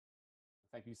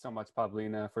Thank you so much,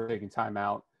 Pavlina, for taking time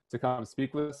out to come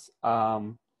speak with us.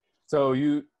 So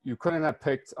you couldn't have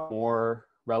picked a more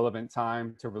relevant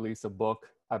time to release a book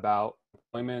about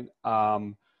employment.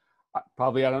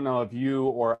 Probably, I don't know if you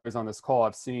or others on this call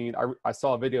have seen, I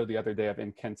saw a video the other day of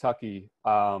in Kentucky,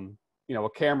 a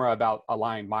camera about a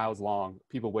line miles long,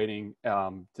 people waiting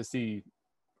to see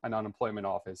an unemployment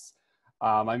office.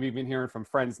 I'm even hearing from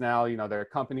friends now, their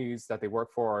companies that they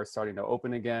work for are starting to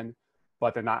open again,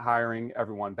 but they're not hiring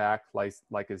everyone back like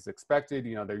is expected.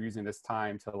 They're using this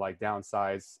time to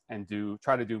downsize and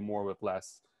try to do more with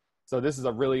less. So this is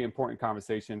a really important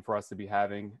conversation for us to be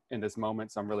having in this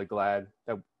moment. So I'm really glad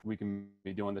that we can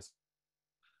be doing this.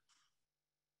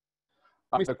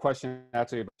 A question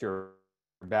actually about your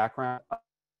background.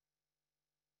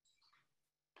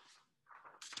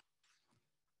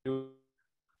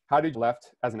 How did you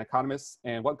left as an economist,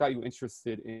 and what got you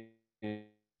interested in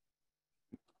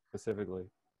specifically?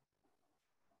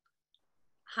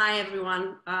 Hi,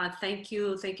 everyone. Thank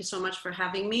you so much for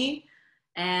having me.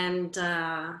 And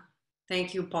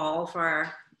thank you, Paul,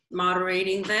 for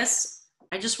moderating this.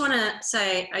 I just want to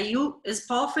say, is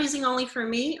Paul freezing only for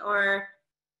me, or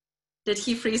did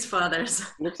he freeze for others?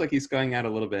 Looks like he's going out a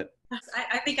little bit.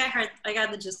 I think I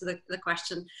got the gist of the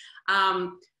question.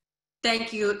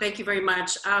 Thank you very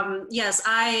much. Yes,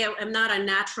 I am not a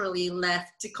naturally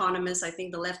left economist. I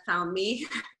think the left found me.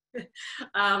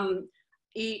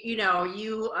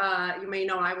 You may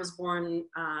know I was born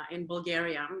in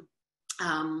Bulgaria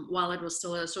while it was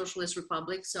still a socialist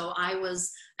republic. So I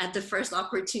was at the first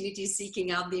opportunity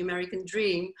seeking out the American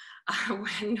dream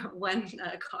when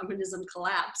communism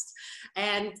collapsed.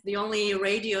 And the only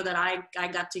radio that I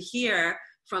got to hear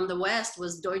from the West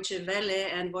was Deutsche Welle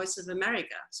and Voice of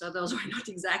America. So those were not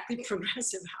exactly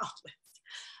progressive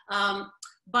outlets.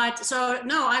 But so,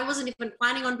 no, I wasn't even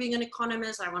planning on being an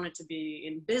economist. I wanted to be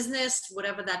in business,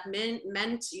 whatever that meant.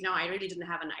 I really didn't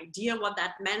have an idea what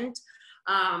that meant.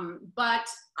 But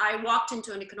I walked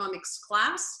into an economics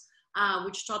class,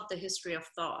 which taught the history of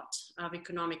thought, of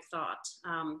economic thought,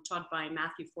 taught by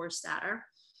Matthew Forstater.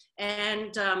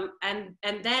 And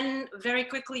then very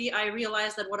quickly, I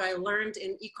realized that what I learned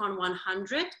in Econ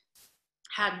 100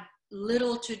 had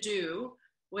little to do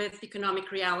with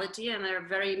economic reality, and there are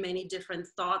very many different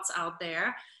thoughts out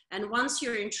there. And once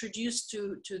you're introduced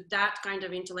to that kind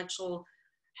of intellectual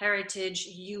heritage,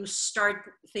 you start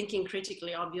thinking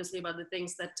critically, obviously, about the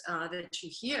things that you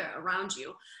hear around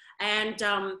you. And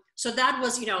so that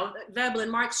was, Weber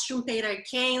and Marx, Schumpeter,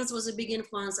 Keynes was a big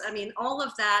influence. I mean, all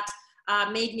of that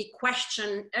made me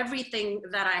question everything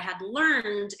that I had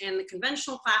learned in the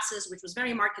conventional classes, which was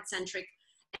very market-centric,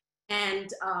 and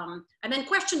then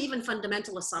question even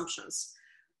fundamental assumptions.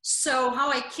 So how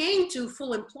I came to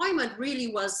full employment really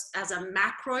was as a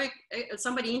macro,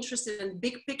 somebody interested in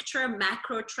big picture,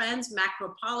 macro trends,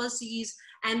 macro policies,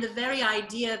 and the very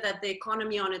idea that the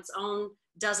economy on its own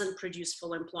doesn't produce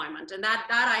full employment. And that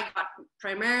I got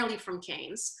primarily from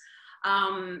Keynes.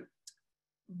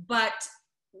 But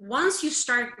once you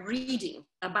start reading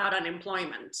about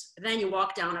unemployment, then you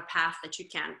walk down a path that you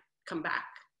can't come back.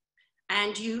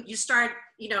 And you start,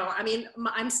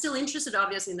 I'm still interested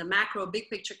obviously in the macro big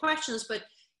picture questions, but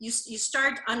you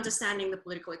start understanding the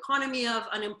political economy of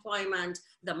unemployment,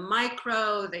 the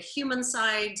micro, the human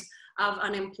side of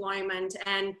unemployment.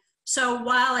 And so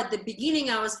while at the beginning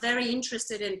I was very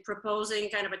interested in proposing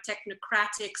kind of a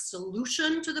technocratic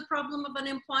solution to the problem of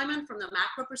unemployment from the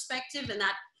macro perspective, and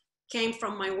that came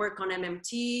from my work on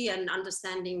MMT and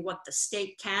understanding what the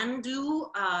state can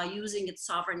do using its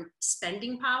sovereign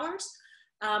spending powers.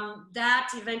 That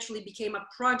eventually became a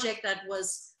project that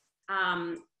was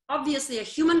obviously a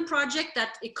human project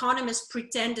that economists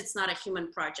pretend it's not a human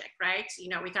project, right?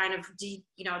 We kind of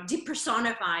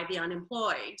depersonify the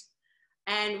unemployed,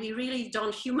 and we really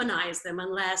don't humanize them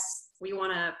unless we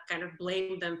want to kind of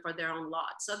blame them for their own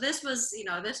lot. So this was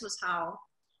how.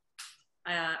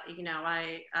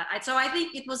 So I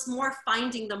think it was more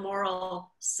finding the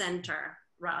moral center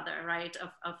rather, right,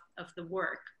 of the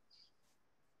work.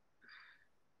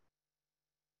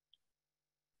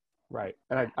 Right,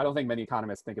 and I don't think many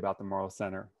economists think about the moral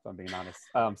center, if I'm being honest.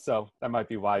 So that might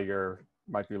be why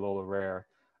might be a little rare.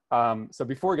 So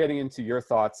before getting into your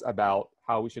thoughts about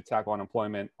how we should tackle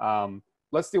unemployment,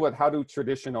 let's do how do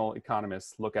traditional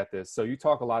economists look at this? So you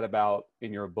talk a lot about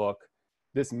in your book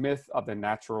this myth of the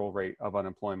natural rate of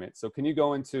unemployment. So can you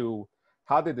go into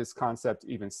how did this concept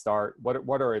even start?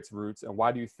 What are its roots, and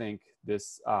why do you think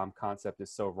this concept is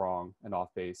so wrong and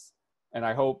off base? And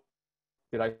I hope,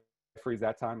 did I freeze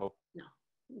that time? Oh.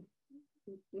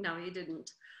 No, you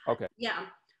didn't. Okay. Yeah.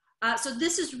 So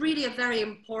this is really a very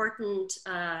important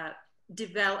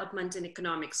development in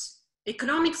economics.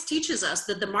 Economics teaches us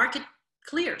that the market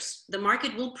clears. The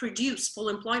market will produce full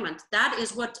employment. That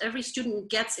is what every student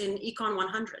gets in Econ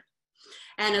 100.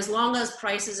 And as long as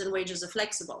prices and wages are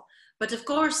flexible. But of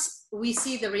course, we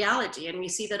see the reality and we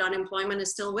see that unemployment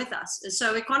is still with us. And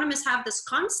so economists have this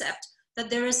concept that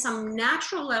there is some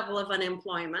natural level of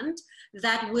unemployment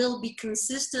that will be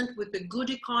consistent with a good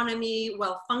economy,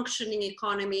 well-functioning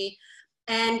economy.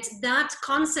 And that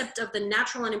concept of the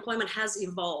natural unemployment has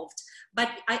evolved. But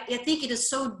I think it is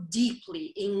so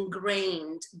deeply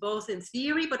ingrained, both in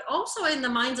theory, but also in the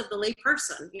minds of the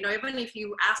layperson. You know, even if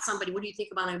you ask somebody, what do you think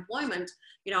about unemployment?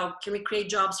 You know, can we create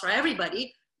jobs for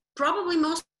everybody? Probably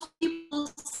most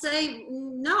people say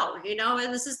no, you know,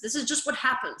 and this is just what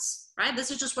happens, right?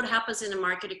 This is just what happens in a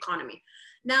market economy.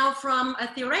 Now, from a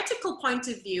theoretical point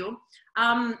of view,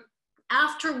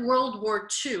 after World War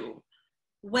II,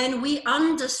 when we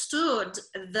understood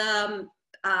the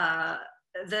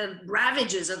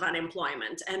ravages of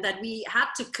unemployment and that we had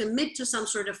to commit to some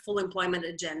sort of full employment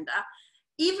agenda,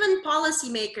 even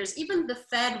policymakers, even the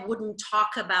Fed wouldn't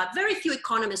talk about, very few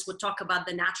economists would talk about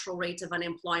the natural rate of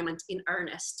unemployment in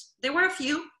earnest. There were a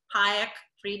few, Hayek,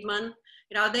 Friedman,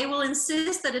 you know, they will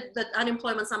insist that, that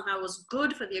unemployment somehow was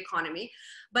good for the economy,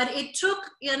 but it took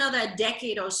another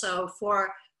decade or so for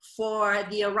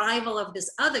the arrival of this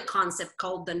other concept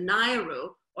called the NAIRU,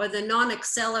 or the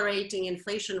non-accelerating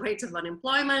inflation rate of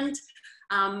unemployment,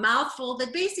 mouthful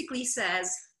that basically says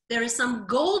there is some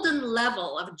golden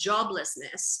level of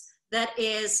joblessness that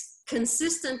is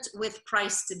consistent with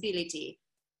price stability.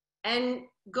 And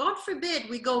God forbid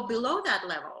we go below that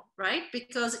level, right?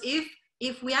 Because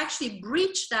if we actually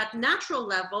breach that natural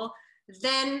level,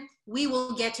 then we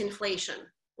will get inflation.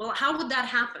 Well, how would that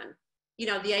happen? You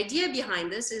know, the idea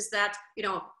behind this is that, you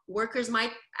know, workers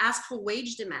might ask for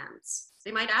wage demands.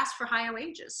 They might ask for higher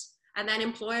wages, and then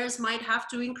employers might have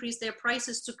to increase their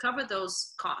prices to cover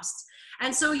those costs.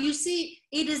 And so you see,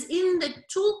 it is in the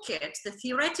toolkit, the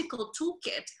theoretical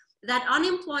toolkit, that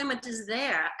unemployment is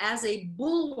there as a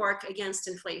bulwark against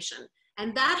inflation.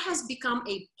 And that has become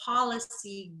a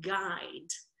policy guide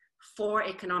for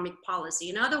economic policy.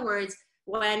 In other words,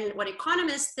 when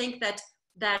economists think that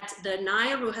the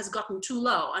NAIRU has gotten too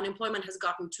low, unemployment has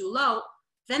gotten too low,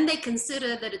 then they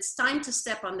consider that it's time to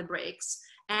step on the brakes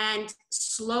and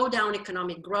slow down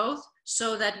economic growth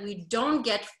so that we don't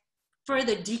get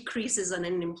further decreases in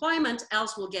unemployment,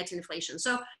 else we'll get inflation.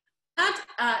 So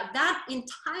that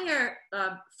entire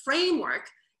framework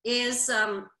is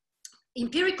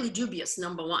empirically dubious,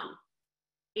 number one.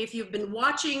 If you've been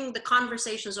watching the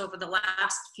conversations over the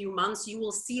last few months, you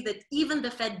will see that even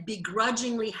the Fed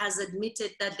begrudgingly has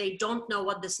admitted that they don't know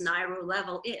what this NAIRU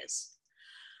level is.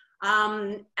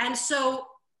 And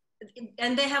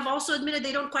they have also admitted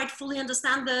they don't quite fully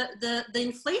understand the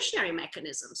inflationary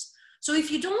mechanisms. So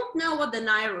if you don't know what the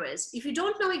NAIRU is, if you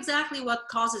don't know exactly what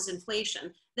causes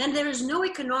inflation, then there is no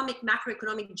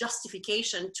macroeconomic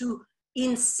justification to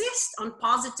insist on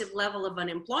positive level of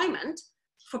unemployment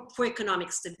for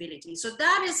economic stability. So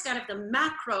that is kind of the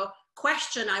macro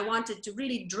question I wanted to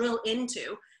really drill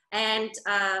into and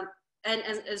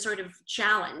sort of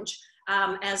challenge.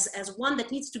 As one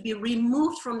that needs to be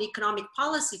removed from the economic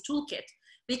policy toolkit.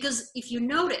 Because if you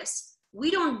notice, we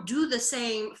don't do the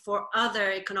same for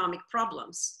other economic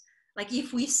problems. Like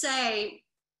if we say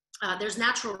there's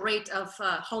natural rate of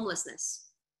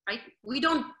homelessness, right? We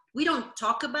don't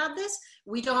talk about this.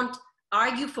 We don't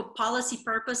argue for policy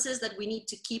purposes that we need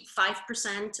to keep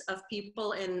 5% of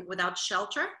people without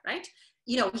shelter, right?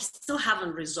 You know, we still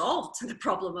haven't resolved the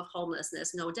problem of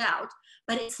homelessness, no doubt,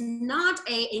 but it's not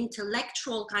an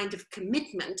intellectual kind of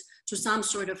commitment to some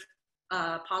sort of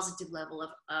positive level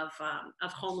of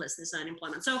homelessness and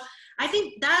unemployment. So I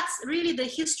think that's really the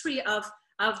history of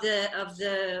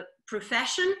the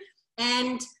profession,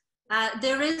 and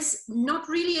there is not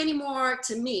really anymore,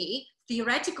 to me,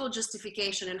 theoretical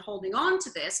justification in holding on to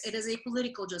this. It is a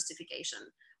political justification,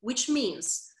 which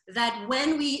means that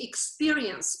when we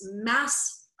experience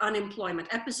mass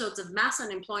unemployment, episodes of mass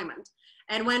unemployment,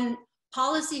 and when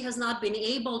policy has not been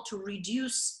able to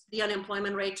reduce the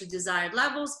unemployment rate to desired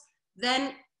levels,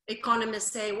 then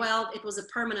economists say, well, it was a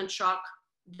permanent shock.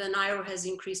 The NAIRU has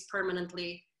increased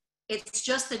permanently. It's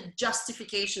just a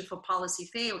justification for policy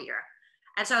failure.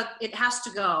 And so it has to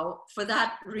go for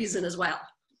that reason as well.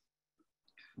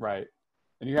 Right.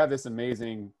 And you have this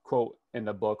amazing quote in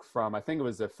the book from, I think it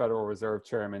was the Federal Reserve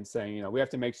chairman saying, you know, we have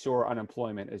to make sure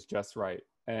unemployment is just right.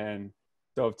 And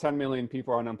so if 10 million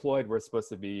people are unemployed, we're supposed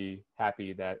to be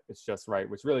happy that it's just right,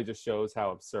 which really just shows how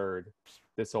absurd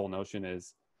this whole notion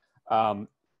is.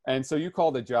 And so you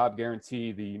call the job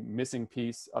guarantee the missing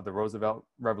piece of the Roosevelt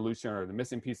Revolution, or the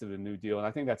missing piece of the New Deal. And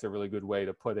I think that's a really good way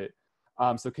to put it.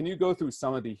 So can you go through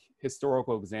some of the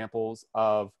historical examples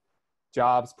of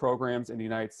jobs programs in the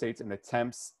United States and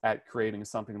attempts at creating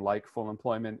something like full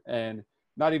employment, and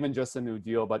not even just a New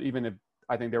Deal, but even if,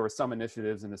 I think there were some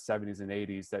initiatives in the 70s and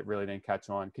 80s that really didn't catch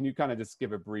on. Can you kind of just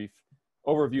give a brief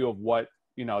overview of what,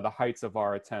 you know, the heights of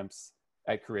our attempts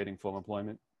at creating full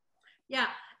employment? Yeah,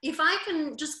 if I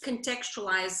can just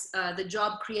contextualize the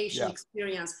job creation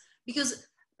experience, because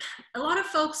a lot of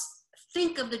folks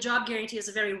think of the job guarantee as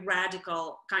a very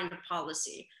radical kind of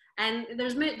policy. And there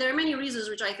are many reasons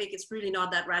which I think it's really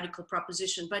not that radical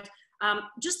proposition. But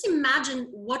just imagine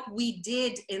what we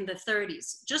did in the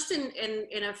 30s, just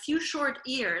in a few short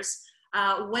years,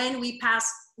 when we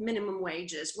passed minimum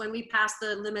wages, when we passed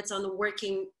the limits on the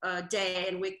working day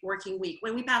and working week,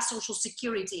 when we passed Social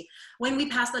Security, when we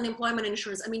passed unemployment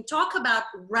insurance. I mean, talk about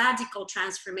radical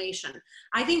transformation.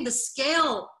 I think the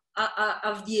scale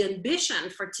of the ambition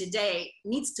for today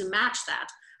needs to match that.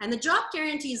 And the job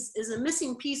guarantee is a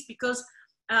missing piece because,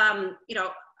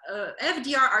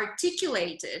 FDR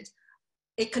articulated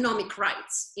economic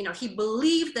rights. You know, he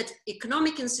believed that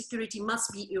economic insecurity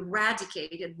must be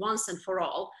eradicated once and for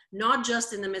all, not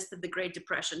just in the midst of the Great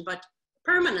Depression, but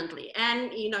permanently.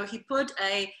 And, you know, he put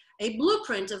a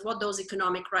blueprint of what those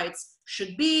economic rights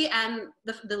should be. And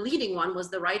the leading one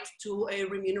was the right to a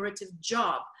remunerative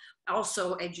job.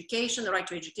 Also education, the right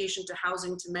to education, to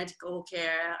housing, to medical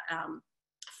care,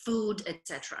 food,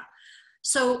 etc.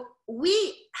 So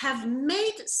we have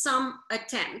made some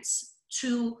attempts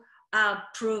to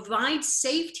provide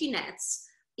safety nets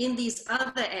in these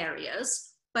other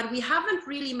areas, but we haven't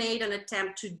really made an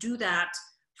attempt to do that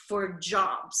for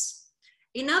jobs.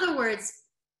 In other words,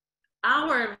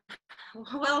 our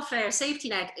welfare safety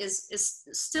net is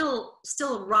still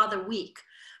rather weak,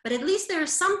 but at least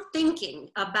there's some thinking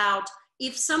about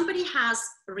if somebody has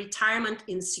retirement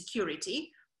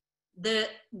insecurity, the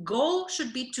goal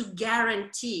should be to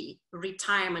guarantee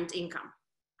retirement income,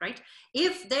 right?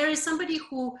 If there is somebody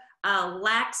who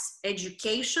lacks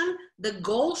education, the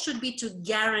goal should be to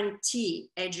guarantee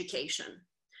education.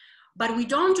 But we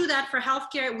don't do that for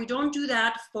healthcare. We don't do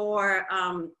that for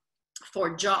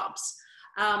jobs.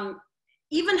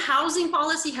 Even housing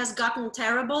policy has gotten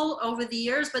terrible over the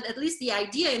years, but at least the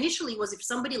idea initially was if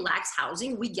somebody lacks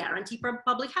housing, we guarantee for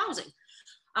public housing.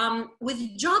 With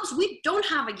jobs, we don't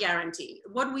have a guarantee.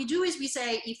 What we do is we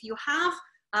say, if you have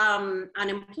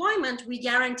unemployment, we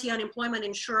guarantee unemployment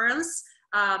insurance,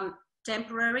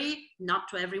 temporary, not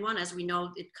to everyone, as we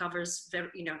know, it covers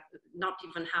not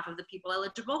even half of the people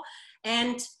eligible,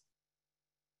 and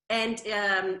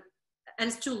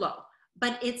it's too low.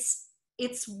 But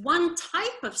it's one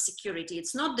type of security.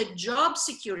 It's not the job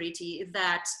security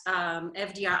that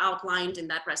FDR outlined in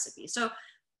that recipe. So,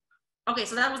 okay,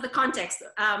 so that was the context.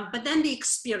 But then the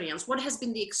experience. What has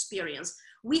been the experience?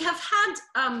 We have had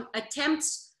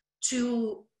attempts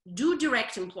to do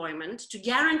direct employment, to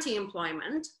guarantee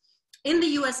employment in the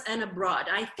US and abroad.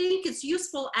 I think it's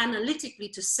useful analytically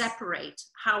to separate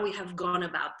how we have gone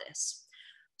about this.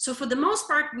 So for the most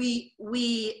part, we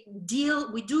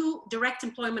do direct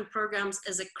employment programs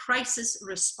as a crisis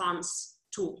response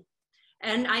tool.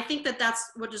 And I think that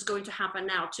that's what is going to happen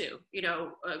now too. You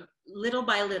know, little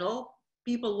by little,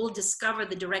 people will discover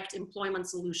the direct employment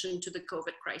solution to the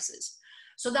COVID crisis.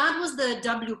 So that was the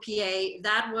WPA,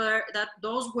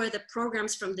 those were the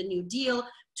programs from the New Deal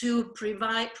to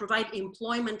provide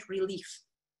employment relief.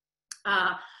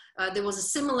 There was a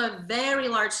similar very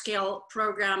large scale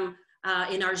program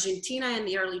in Argentina in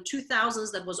the early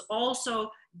 2000s that was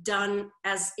also done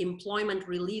as employment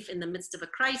relief in the midst of a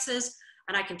crisis,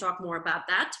 and I can talk more about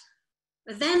that.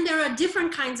 Then there are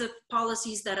different kinds of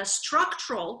policies that are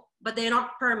structural, but they're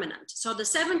not permanent. So the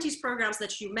 70s programs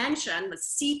that you mentioned, the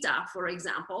CETA, for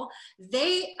example,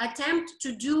 they attempt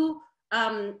to do,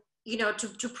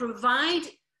 to provide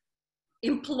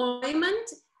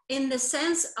employment in the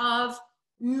sense of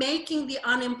making the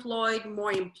unemployed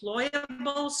more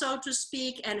employable, so to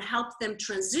speak, and help them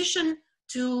transition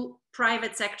to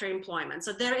private sector employment.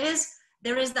 So there is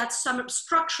that some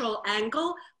structural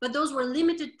angle, but those were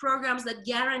limited programs that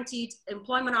guaranteed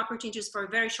employment opportunities for a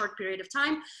very short period of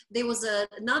time. There was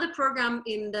another program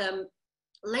in the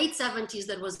late 70s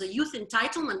that was the Youth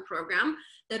Entitlement Program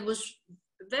that was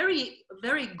very,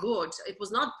 very good. It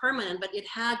was not permanent, but it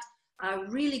had a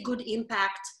really good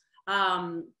impact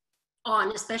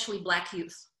on especially Black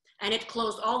youth. And it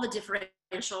closed all the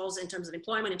differentials in terms of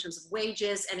employment, in terms of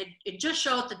wages. And it just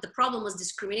showed that the problem was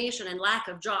discrimination and lack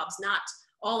of jobs, not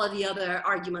all of the other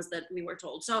arguments that we were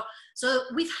told. So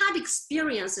we've had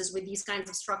experiences with these kinds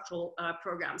of structural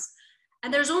programs.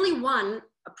 And there's only one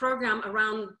program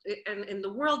around in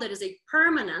the world that is a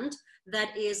permanent,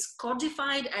 that is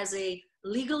codified as a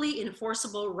legally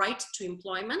enforceable right to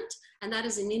employment, and that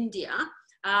is in India.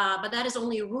 But that is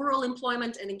only rural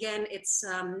employment, and again, it's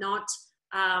not,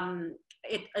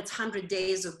 it's 100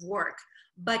 days of work.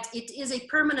 But it is a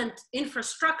permanent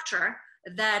infrastructure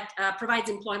that provides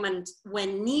employment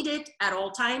when needed at all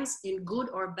times, in good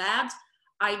or bad.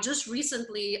 I just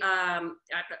recently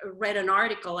read an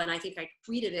article, and I think I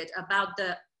tweeted it, about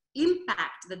the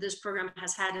impact that this program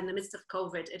has had in the midst of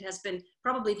COVID. It has been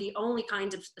probably the only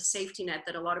kind of safety net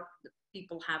that a lot of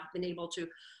people have been able to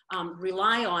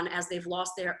rely on as they've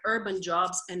lost their urban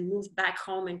jobs and moved back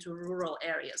home into rural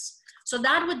areas. So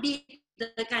that would be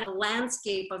the kind of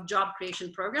landscape of job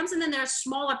creation programs. And then there are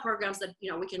smaller programs that,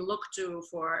 you know, we can look to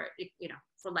for, you know,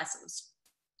 for lessons.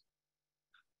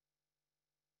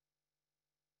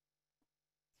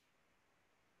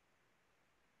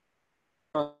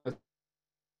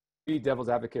 Be devil's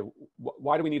advocate,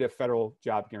 why do we need a federal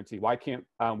job guarantee? Why can't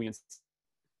we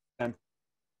incent?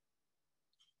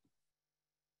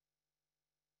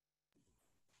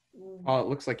 Oh, it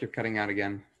looks like you're cutting out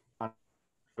again.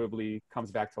 Probably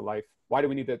comes back to life. Why do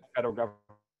we need the federal government?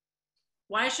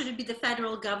 Why should it be the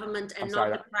federal government and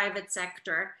not the private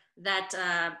sector that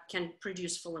can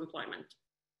produce full employment?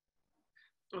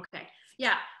 Okay,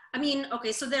 yeah, I mean,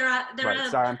 okay, so there are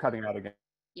Sorry, I'm cutting out again.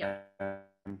 Yeah.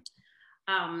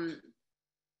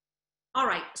 All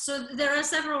right, so there are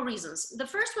several reasons. The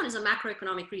first one is a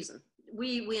macroeconomic reason.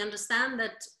 We understand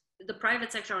that the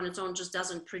private sector on its own just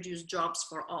doesn't produce jobs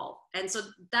for all. And so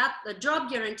that the job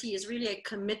guarantee is really a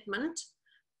commitment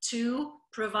to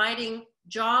providing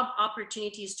job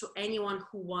opportunities to anyone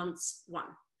who wants one.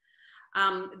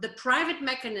 The private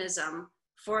mechanism,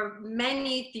 for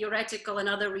many theoretical and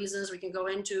other reasons we can go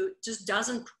into, just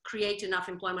doesn't create enough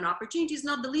employment opportunities,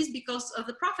 not the least because of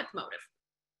the profit motive.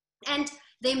 And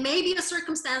there may be a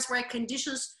circumstance where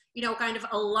conditions, you know, kind of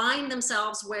align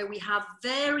themselves where we have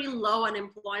very low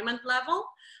unemployment level,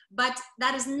 but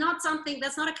that is not something,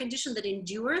 that's not a condition that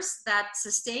endures, that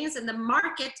sustains, and the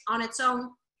market on its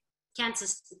own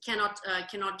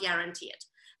cannot guarantee it.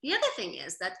 The other thing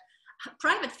is that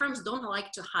private firms don't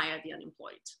like to hire the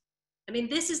unemployed. I mean,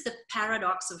 this is the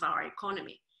paradox of our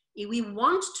economy. We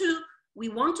want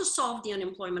to solve the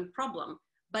unemployment problem,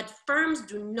 but firms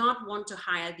do not want to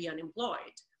hire the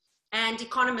unemployed. And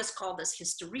economists call this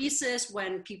hysteresis,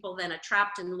 when people then are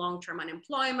trapped in long-term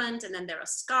unemployment, and then there are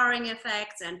scarring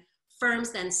effects, and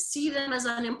firms then see them as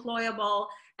unemployable,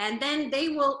 and then they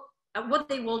will, what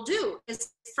they will do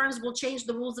is firms will change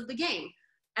the rules of the game.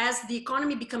 As the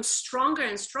economy becomes stronger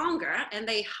and stronger and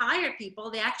they hire people,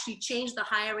 they actually change the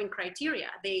hiring criteria.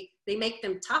 They make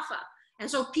them tougher. And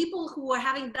so people who are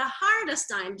having the hardest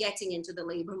time getting into the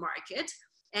labor market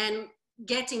and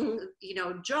getting, you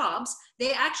know, jobs,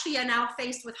 they actually are now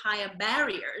faced with higher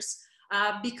barriers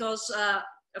because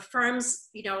firms,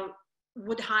 you know,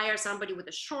 would hire somebody with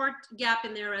a short gap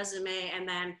in their resume, and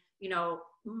then, you know,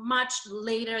 much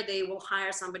later they will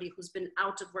hire somebody who's been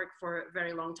out of work for a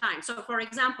very long time. So for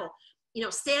example, you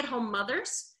know, stay-at-home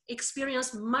mothers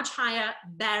experience much higher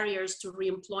barriers to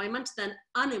reemployment than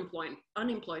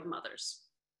unemployed mothers.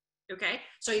 Okay,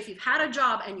 so if you've had a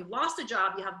job and you've lost a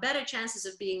job, you have better chances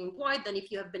of being employed than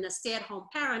if you have been a stay-at-home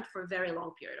parent for a very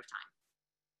long period of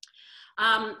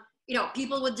time. You know,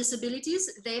 people with disabilities,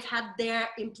 they've had their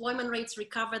employment rates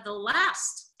recover the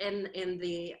last in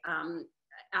the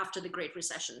after the Great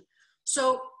Recession.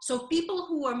 So people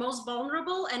who are most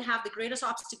vulnerable and have the greatest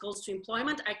obstacles to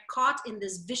employment are caught in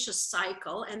this vicious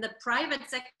cycle, and the private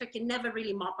sector can never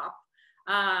really mop up.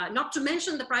 Not to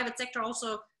mention the private sector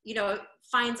also, you know,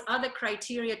 finds other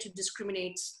criteria to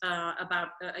discriminate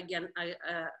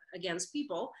against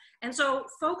people. And so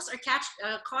folks are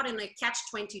caught in a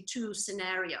catch-22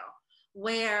 scenario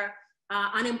where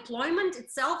unemployment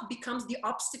itself becomes the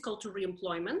obstacle to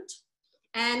reemployment.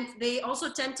 And they also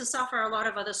tend to suffer a lot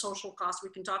of other social costs.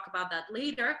 We can talk about that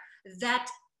later. That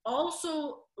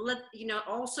also,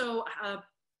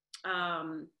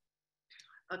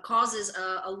 causes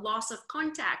a loss of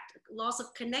contact, loss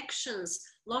of connections,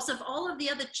 loss of all of the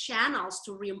other channels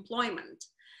to reemployment.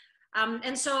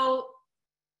 And so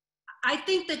I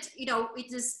think that, you know,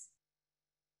 it is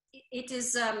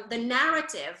the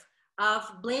narrative of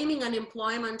blaming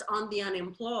unemployment on the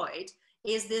unemployed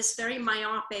is this very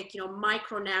myopic, you know,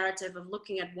 micro narrative of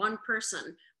looking at one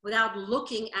person without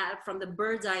looking at from the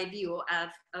bird's eye view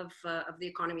of the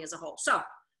economy as a whole. So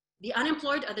the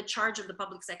unemployed are the charge of the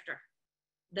public sector.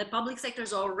 the public sector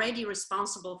is already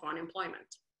responsible for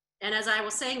unemployment. And as I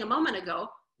was saying a moment ago,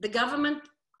 the government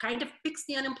kind of picks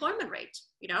the unemployment rate.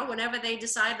 You know, whenever they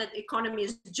decide that the economy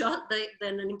is just, the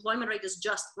unemployment rate is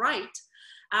just right,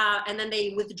 and then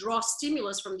they withdraw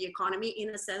stimulus from the economy, in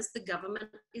a sense, the government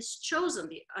is chosen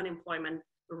the unemployment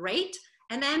rate.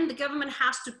 And then the government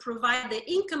has to provide the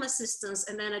income assistance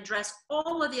and then address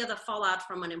all of the other fallout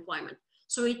from unemployment.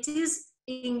 So it is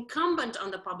incumbent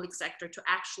on the public sector to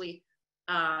actually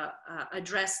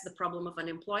address the problem of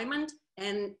unemployment,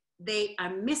 and they are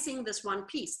missing this one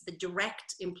piece, the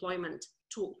direct employment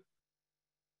tool.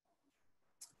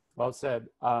 Well said.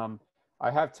 I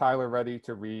have Tyler ready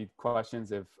to read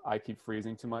questions if I keep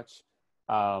freezing too much.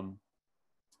 I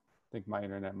think my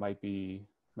internet might be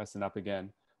messing up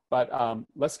again. But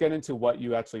let's get into what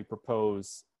you actually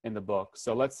propose in the book.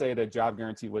 So let's say the job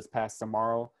guarantee was passed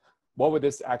tomorrow. What would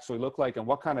this actually look like, and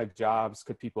what kind of jobs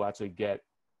could people actually get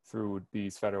through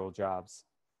these federal jobs?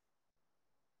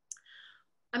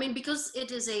 I mean, because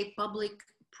it is a public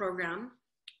program,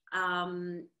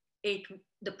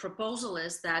 the proposal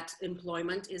is that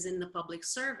employment is in the public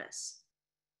service.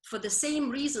 For the same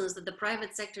reasons that the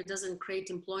private sector doesn't create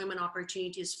employment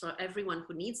opportunities for everyone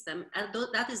who needs them, and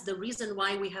that is the reason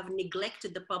why we have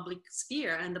neglected the public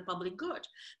sphere and the public good.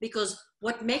 Because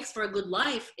what makes for a good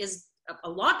life is, a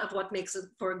lot of what makes it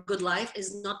for a good life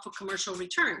is not for commercial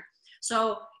return.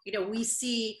 So, you know, we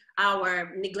see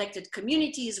our neglected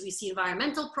communities, we see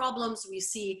environmental problems, we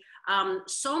see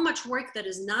so much work that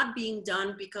is not being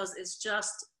done because it's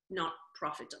just not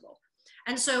profitable.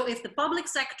 And so if the public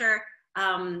sector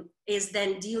is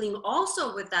then dealing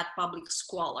also with that public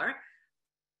squalor,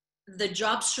 the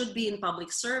jobs should be in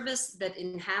public service that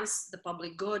enhance the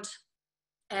public good,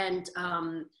 and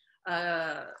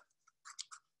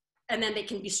then they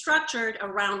can be structured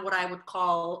around what I would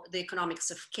call the economics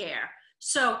of care.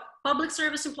 So public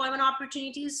service employment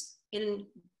opportunities in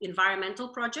environmental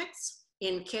projects,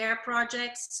 in care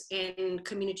projects, in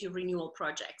community renewal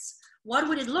projects. What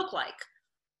would it look like?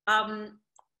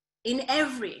 In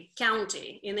every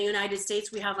county in the United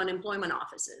States, we have unemployment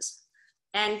offices,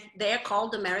 and they're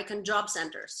called American Job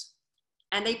Centers.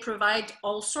 And they provide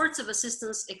all sorts of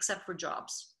assistance except for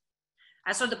jobs.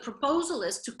 And so the proposal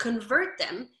is to convert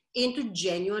them into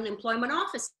genuine employment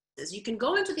offices. You can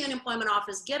go into the unemployment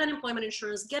office, get unemployment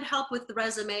insurance, get help with the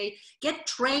resume, get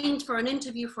trained for an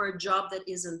interview for a job that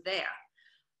isn't there.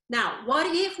 Now, what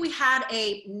if we had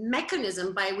a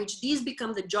mechanism by which these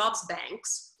become the jobs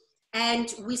banks,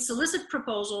 and we solicit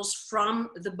proposals from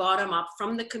the bottom up,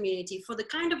 from the community, for the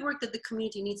kind of work that the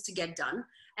community needs to get done,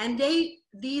 and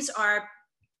these are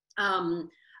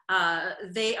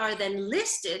they are then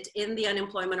listed in the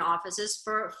unemployment offices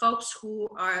for folks who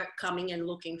are coming and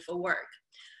looking for work.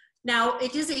 Now,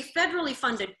 it is a federally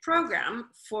funded program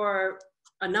for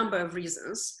a number of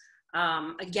reasons.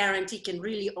 A guarantee can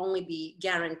really only be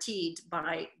guaranteed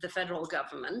by the federal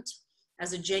government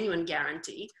as a genuine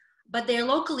guarantee, but they're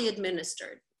locally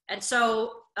administered. And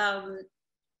so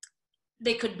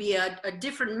they could be a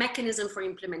different mechanism for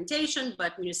implementation,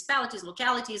 but municipalities,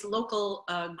 localities, local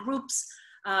groups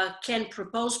can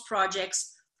propose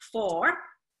projects for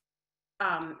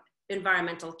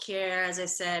environmental care, as I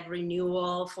said,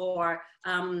 renewal, for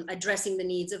addressing the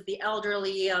needs of the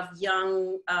elderly, of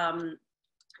young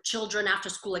children, after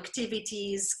school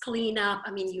activities, cleanup,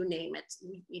 I mean, you name it,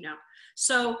 you know.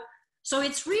 So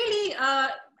it's really a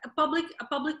public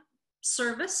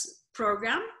service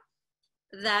program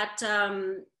that,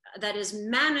 that is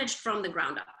managed from the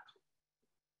ground up.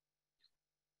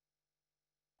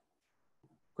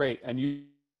 Great, and you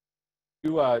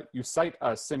cite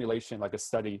a simulation, like a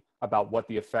study about what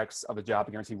the effects of a job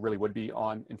guarantee really would be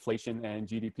on inflation and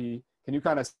GDP. Can you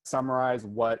kind of summarize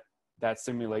what that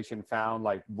simulation found?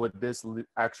 Like, would this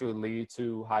actually lead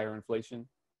to higher inflation?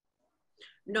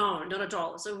 No, not at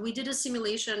all. So we did a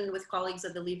simulation with colleagues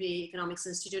at the Levy Economics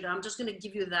Institute. I'm just going to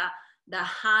give you the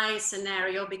high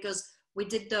scenario, because we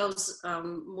did those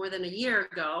more than a year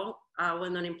ago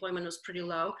when unemployment was pretty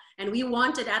low. And we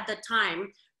wanted at that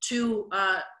time to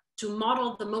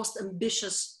model the most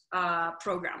ambitious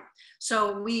program.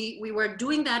 So we were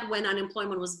doing that when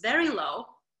unemployment was very low.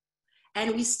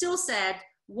 And we still said,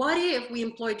 what if we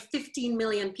employed 15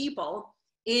 million people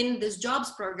in this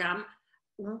jobs program?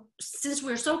 Since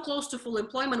we're so close to full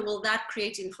employment, will that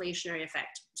create inflationary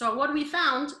effect? So what we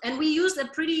found, and we used a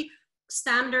pretty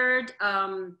standard,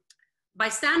 by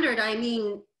standard, I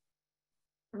mean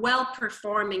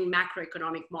well-performing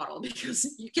macroeconomic model, because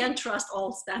you can't trust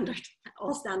all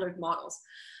standard models.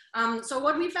 So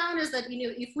what we found is that, you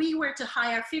know, if we were to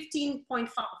hire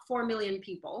 15.4 million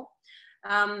people,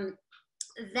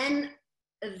 then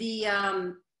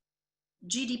the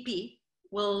GDP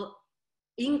will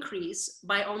increase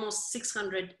by almost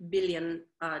 $600 billion.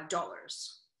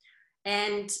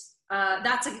 And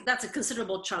that's a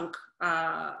considerable chunk,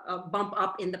 a bump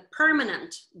up in the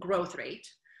permanent growth rate.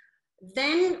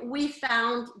 Then we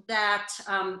found that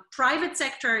private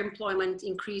sector employment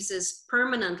increases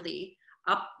permanently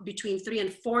up between 3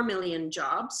 and 4 million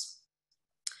jobs.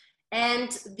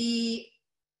 And the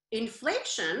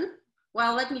inflation,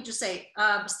 well, let me just say,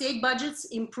 state budgets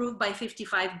improved by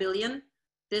 55 billion.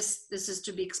 This is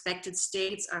to be expected.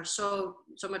 States are so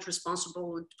much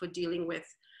responsible for dealing with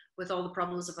all the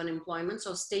problems of unemployment.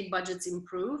 So state budgets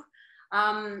improve.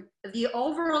 The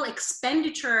overall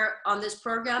expenditure on this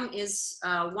program is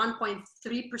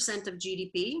 1.3% of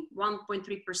GDP.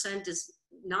 1.3% is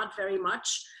not very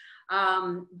much,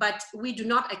 but we do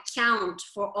not account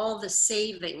for all the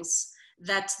savings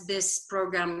that this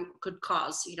program could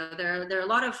cause. You know, there are a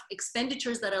lot of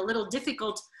expenditures that are a little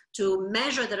difficult to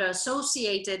measure that are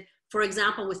associated, for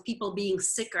example, with people being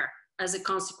sicker as a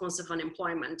consequence of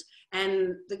unemployment,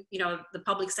 and the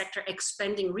public sector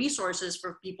expending resources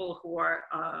for people who are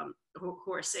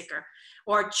sicker,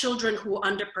 or children who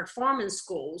underperform in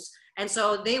schools, and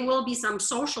so there will be some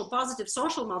positive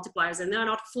social multipliers, and they're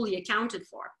not fully accounted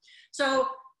for. So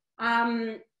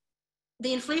the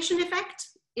inflation effect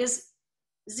is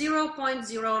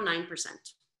 0.09%.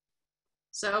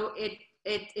 So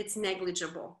it's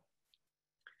negligible.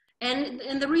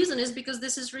 And the reason is because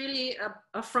this is really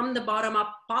a from the bottom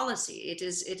up policy. It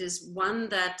is one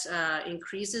that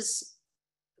increases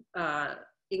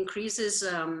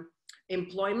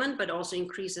employment, but also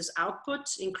increases output,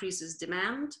 increases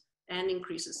demand, and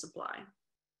increases supply.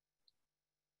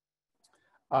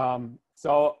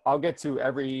 So I'll get to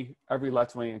every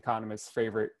left-wing economist's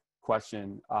favorite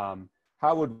question.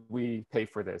 How would we pay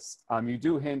for this? You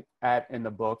do hint at in the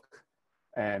book,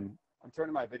 and I'm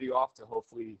turning my video off to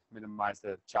hopefully minimize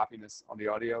the choppiness on the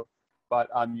audio, but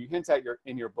you hint at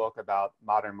in your book about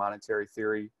modern monetary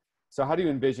theory. So how do you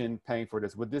envision paying for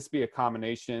this? Would this be a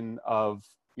combination of,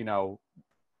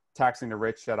 taxing the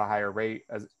rich at a higher rate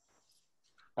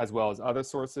as well as other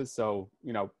sources? So,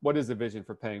 what is the vision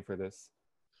for paying for this?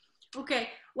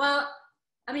 Okay, well,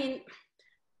 I mean,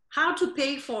 how to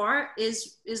pay for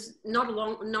is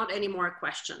not anymore a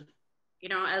question.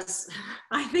 As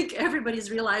I think everybody's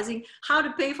realizing, how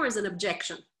to pay for is an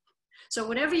objection. So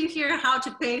whenever you hear how to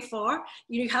pay for,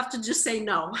 you have to just say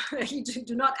no. You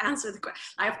do not answer the question.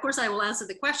 Of course, I will answer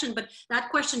the question, but that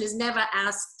question is never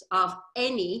asked of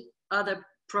any other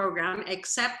program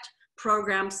except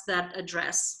programs that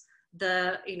address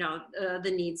the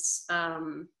needs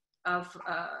of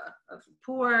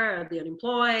poor, the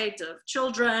unemployed, of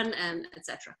children, and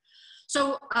etc.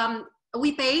 So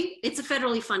we pay, it's a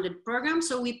federally funded program,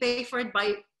 so we pay for it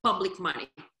by public money.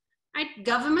 Right?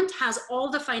 Government has all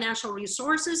the financial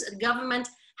resources. Government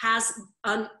has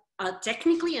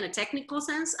technically, in a technical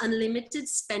sense, unlimited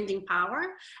spending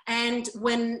power. And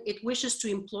when it wishes to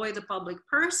employ the public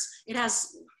purse, it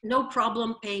has no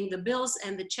problem paying the bills,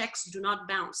 and the checks do not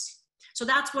bounce. So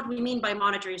that's what we mean by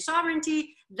monetary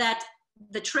sovereignty, that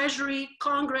the Treasury,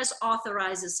 Congress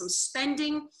authorizes some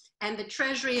spending, and the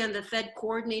Treasury and the Fed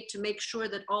coordinate to make sure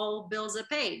that all bills are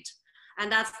paid. And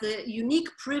that's the unique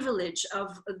privilege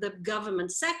of the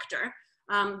government sector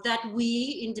that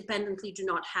we independently do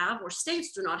not have, or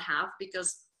states do not have,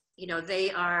 because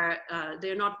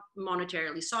they're not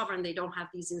monetarily sovereign. They don't have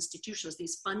these institutions,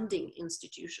 these funding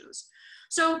institutions.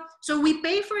 So we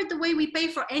pay for it the way we pay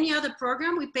for any other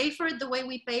program. We pay for it the way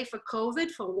we pay for COVID,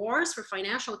 for wars, for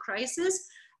financial crisis.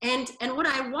 And what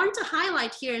I want to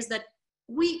highlight here is that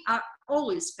we are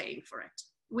always paying for it.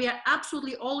 We are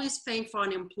absolutely always paying for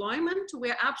unemployment.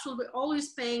 We are absolutely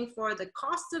always paying for the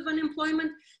cost of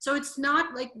unemployment. So it's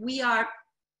not like we are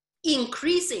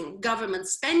increasing government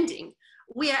spending.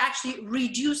 We are actually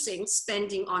reducing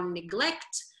spending on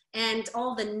neglect and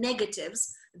all the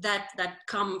negatives that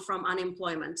come from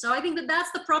unemployment. So I think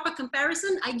that's the proper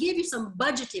comparison. I gave you some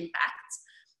budget impacts.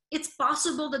 It's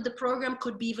possible that the program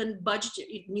could be even budget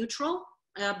neutral.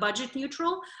 That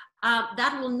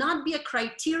will not be a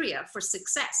criteria for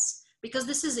success, because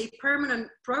this is a permanent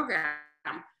program.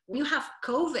 When you have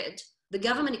COVID, the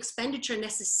government expenditure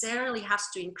necessarily has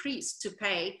to increase to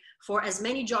pay for as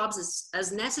many jobs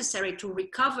as necessary to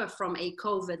recover from a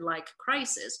COVID-like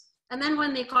crisis. And then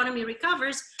when the economy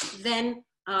recovers, then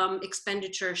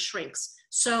expenditure shrinks.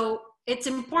 So it's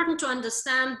important to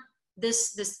understand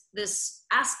this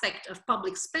aspect of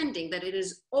public spending, that it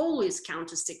is always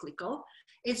counter-cyclical.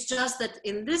 It's just that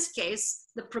in this case,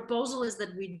 the proposal is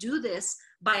that we do this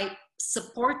by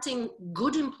supporting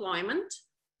good employment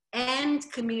and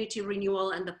community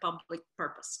renewal and the public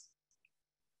purpose.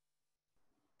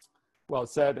 Well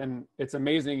said. And it's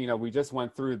amazing, you know, we just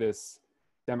went through this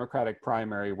Democratic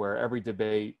primary where every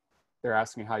debate, they're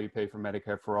asking how you pay for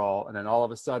Medicare for all. And then all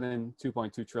of a sudden,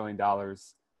 $2.2 trillion,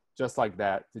 just like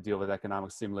that, to deal with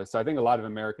economic stimulus. So I think a lot of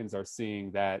Americans are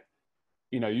seeing that,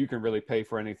 you know, you can really pay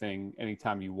for anything,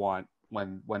 anytime you want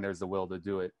when there's the will to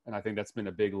do it. And I think that's been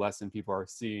a big lesson people are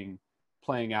seeing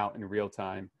playing out in real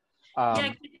time.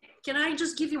 Yeah, can I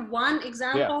just give you one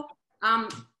example? Yeah.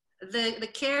 The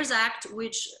CARES Act,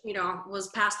 which, you know, was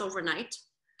passed overnight,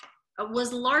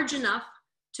 was large enough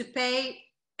to pay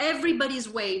everybody's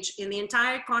wage in the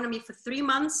entire economy for 3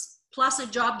 months, plus a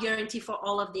job guarantee for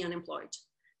all of the unemployed.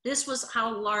 This was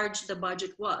how large the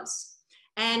budget was.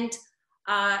 And,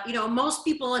 you know, most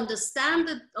people understand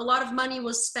that a lot of money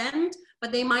was spent,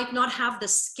 but they might not have the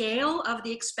scale of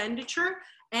the expenditure.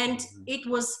 And it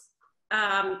was,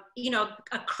 you know,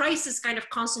 a crisis kind of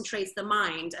concentrates the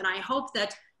mind. And I hope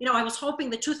that, you know, I was hoping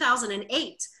that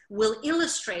 2008 will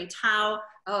illustrate how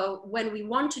when we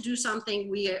want to do something,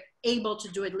 we are able to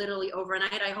do it literally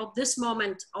overnight. I hope this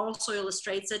moment also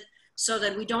illustrates it so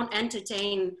that we don't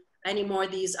entertain anymore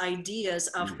these ideas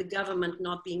of the government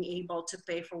not being able to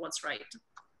pay for what's right.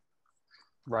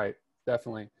 Right,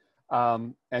 definitely.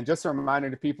 And just a reminder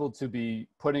to people to be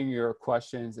putting your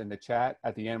questions in the chat.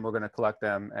 At the end, we're going to collect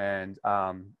them and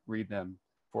read them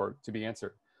to be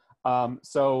answered.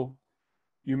 So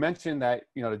you mentioned that,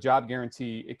 you know, the job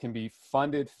guarantee, it can be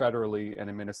funded federally and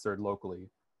administered locally.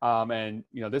 And,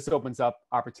 you know, this opens up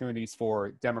opportunities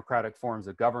for democratic forms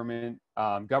of government,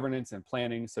 governance and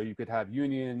planning. So you could have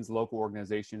unions, local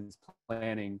organizations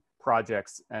planning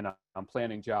projects and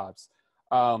planning jobs.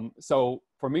 So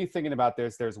for me thinking about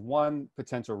this, there's one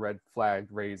potential red flag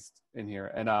raised in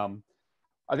here. And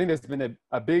I think there's been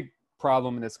a big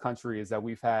problem in this country is that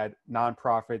we've had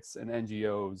nonprofits and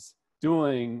NGOs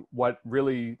doing what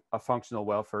really a functional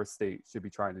welfare state should be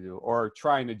trying to do, or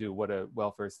trying to do what a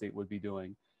welfare state would be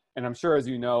doing. And I'm sure, as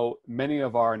you know, many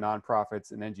of our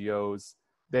nonprofits and NGOs,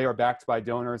 they are backed by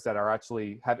donors that are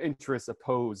actually have interests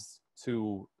opposed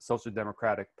to social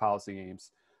democratic policy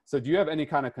aims. So do you have any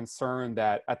kind of concern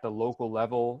that at the local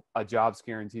level, a jobs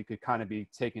guarantee could kind of be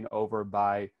taken over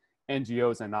by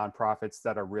NGOs and nonprofits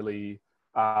that are really,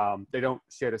 they don't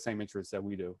share the same interests that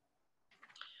we do?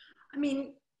 I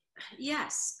mean,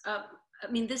 yes. I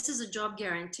mean, this is a job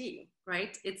guarantee,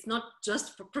 right? It's not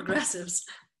just for progressives,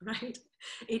 right?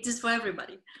 It is for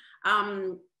everybody.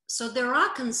 So there are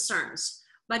concerns,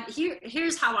 but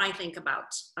here's how I think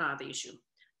about the issue.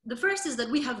 The first is that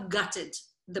we have gutted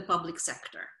the public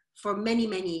sector for many,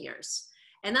 many years.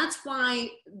 And that's why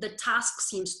the task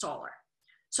seems taller.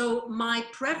 So my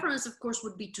preference, of course,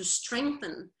 would be to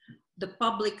strengthen the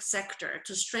public sector,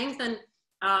 to strengthen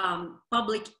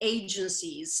public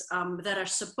agencies that are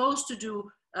supposed to do,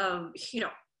 you know,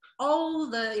 all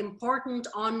the important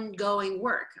ongoing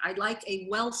work. I'd like a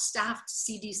well-staffed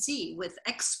CDC with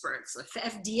experts,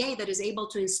 FDA that is able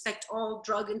to inspect all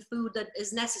drug and food that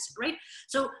is necessary, right?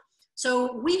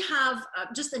 So we have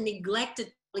just a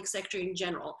neglected public sector in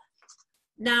general.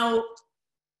 Now,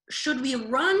 should we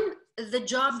run the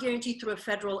job guarantee through a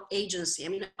federal agency? I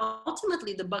mean,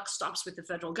 ultimately the buck stops with the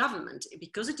federal government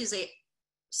because it is a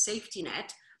safety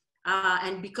net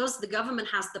and because the government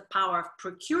has the power of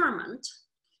procurement,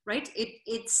 right?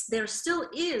 There still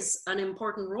is an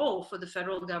important role for the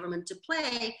federal government to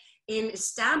play in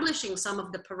establishing some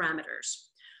of the parameters.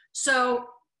 So,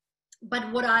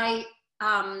 but what I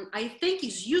think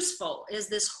is useful is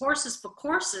this horses for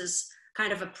courses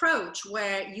kind of approach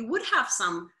where you would have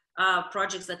some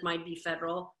projects that might be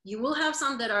federal, you will have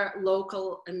some that are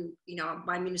local and, you know,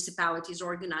 by municipalities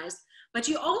organized, but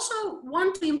you also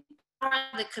want to empower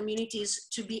the communities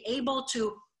to be able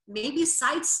to maybe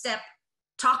sidestep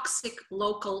toxic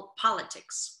local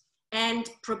politics and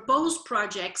propose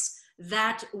projects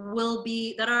that will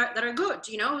be, that are good,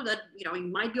 you know, that, you know,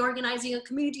 you might be organizing a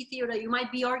community theater, you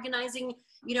might be organizing,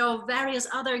 you know, various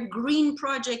other green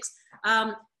projects,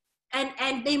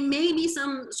 and there may be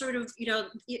some sort of, you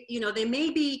know, there may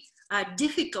be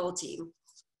difficulty.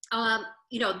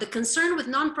 You know, the concern with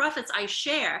nonprofits I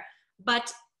share,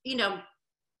 but, you know,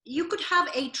 you could have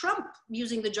a Trump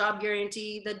using the job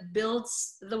guarantee that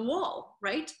builds the wall,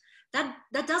 right? That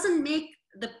doesn't make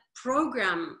the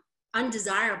program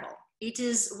undesirable. It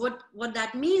is, what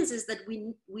that means is that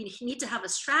we need to have a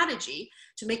strategy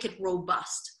to make it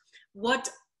robust. What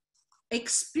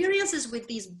experiences with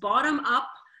these bottom-up,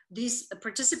 these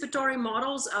participatory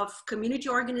models of community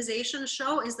organization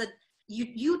show is that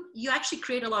you actually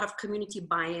create a lot of community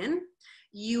buy-in.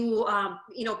 You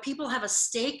know, people have a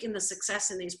stake in the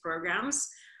success in these programs.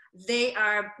 they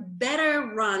are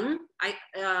better run,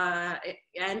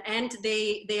 and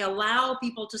they allow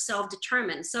people to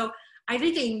self-determine. So I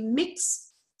think a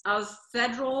mix of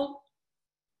federal,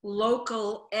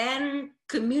 local, and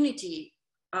community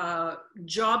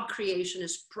job creation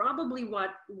is probably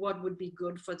what would be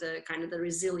good for the kind of the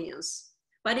resilience.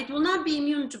 But it will not be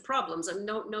immune to problems, and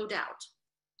no doubt.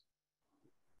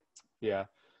 Yeah.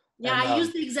 Yeah, And, I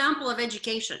use the example of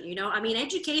education. You know, I mean,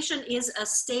 education is a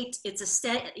state. It's a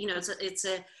state. You know,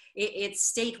 it's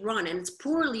state run, and it's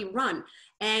poorly run.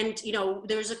 And you know,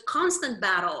 there's a constant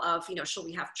battle of, you know, should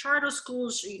we have charter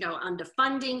schools? You know,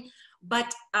 underfunding.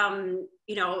 But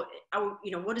you know,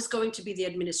 what is going to be the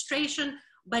administration?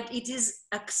 But it is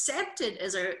accepted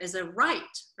as a right.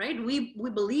 We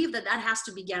believe that has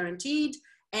to be guaranteed,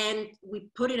 and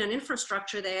we put in an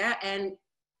infrastructure there, and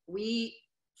we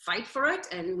fight for it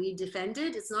and we defend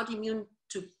it. It's not immune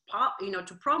to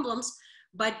to problems,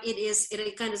 but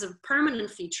it kind of is a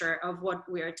permanent feature of what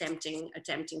we're attempting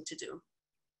to do.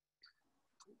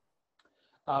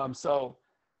 So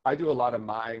I do a lot of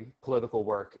my political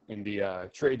work in the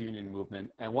trade union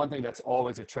movement, and one thing that's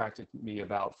always attracted me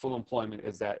about full employment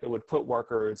is that it would put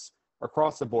workers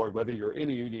across the board, whether you're in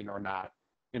a union or not,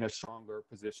 in a stronger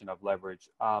position of leverage.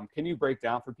 Can you break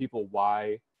down for people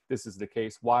why this is the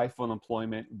case, why full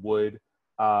employment would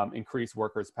increase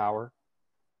workers' power?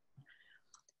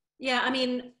 Yeah, I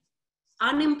mean,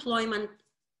 unemployment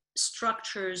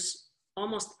structures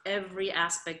almost every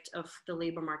aspect of the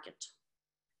labor market.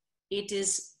 It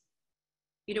is,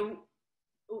 you know,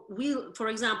 for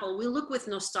example, we look with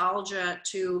nostalgia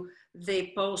to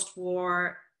the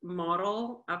post-war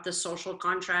model of the social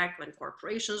contract when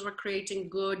corporations were creating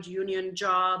good union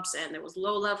jobs and there was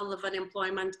low level of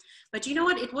unemployment. But you know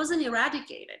what? It wasn't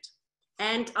eradicated.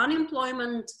 And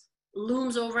unemployment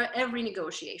looms over every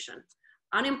negotiation.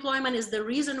 Unemployment is the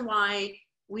reason why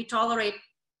we tolerate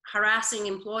harassing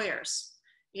employers.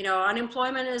 You know,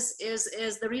 unemployment is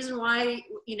the reason why,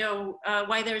 you know,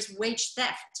 why there's wage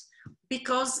theft,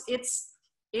 because it's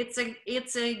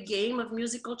a game of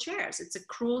musical chairs. It's a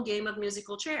cruel game of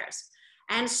musical chairs.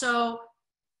 And so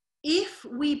if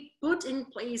we put in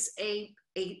place a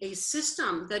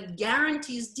system that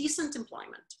guarantees decent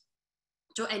employment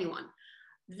to anyone,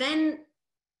 then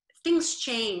things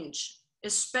change,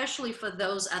 especially for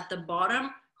those at the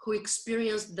bottom who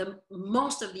experience the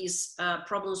most of these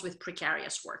problems with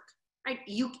precarious work, right?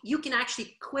 You can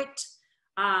actually quit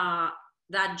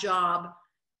that job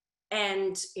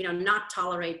and, you know, not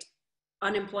tolerate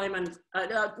unemployment,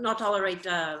 not tolerate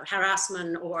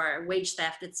harassment or wage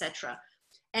theft, etc.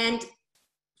 And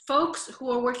folks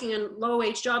who are working in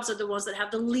low-wage jobs are the ones that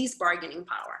have the least bargaining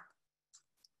power.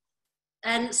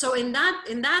 And so in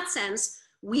that sense,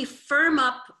 we firm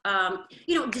up.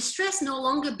 You know, distress no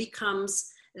longer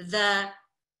becomes the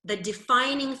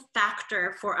defining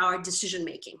factor for our decision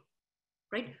making,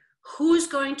 right? Who's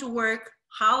going to work?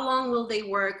 How long will they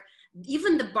work?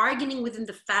 Even the bargaining within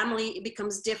the family, it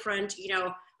becomes different. You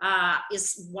know,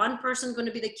 is one person going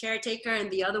to be the caretaker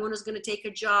and the other one is going to take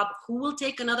a job? Who will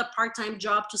take another part-time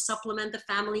job to supplement the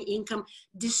family income?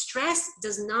 Distress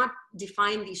does not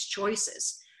define these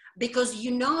choices, because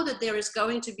you know that there is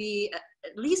going to be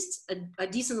at least a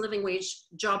decent living wage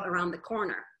job around the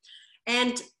corner.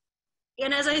 And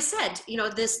as I said, you know,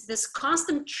 this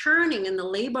constant churning in the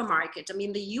labor market. I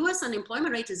mean, the US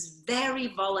unemployment rate is very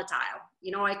volatile.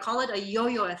 You know, I call it a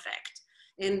yo-yo effect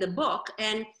in the book.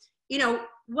 And, you know,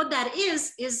 what that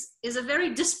is a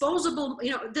very disposable,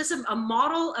 you know, this is a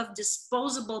model of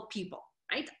disposable people,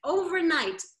 right?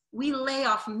 Overnight, we lay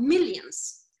off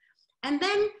millions. And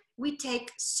then we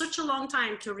take such a long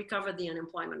time to recover the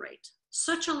unemployment rate,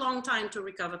 such a long time to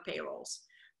recover payrolls.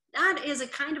 That is a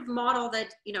kind of model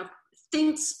that, you know,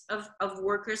 thinks of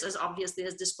workers as obviously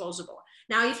as disposable.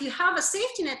 Now, if you have a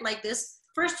safety net like this,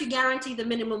 first you guarantee the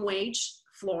minimum wage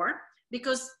floor,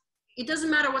 because it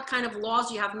doesn't matter what kind of laws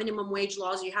you have, minimum wage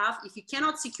laws you have. If you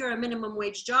cannot secure a minimum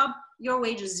wage job, your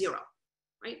wage is zero,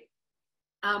 right?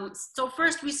 So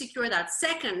first we secure that.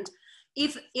 Second,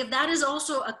 if that is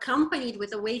also accompanied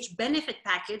with a wage benefit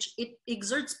package, it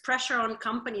exerts pressure on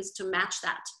companies to match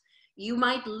that. You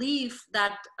might leave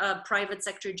that private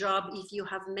sector job if you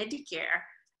have Medicare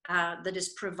that is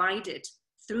provided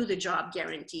through the job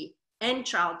guarantee and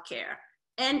childcare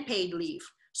and paid leave.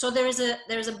 So there is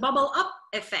a bubble up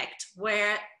effect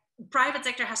where private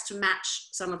sector has to match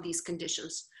some of these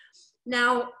conditions.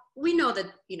 Now, we know that,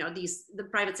 you know, the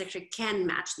private sector can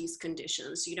match these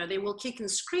conditions. You know, they will kick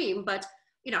and scream, but,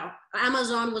 you know,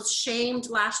 Amazon was shamed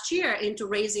last year into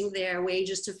raising their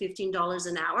wages to $15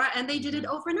 an hour, and they did it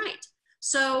overnight.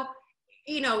 So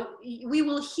you know, we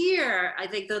will hear, I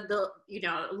think, you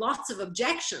know, lots of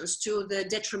objections to the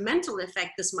detrimental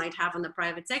effect this might have on the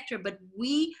private sector, but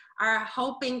we are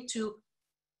hoping to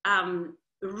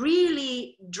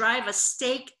really drive a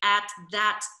stake at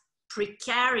that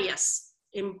precarious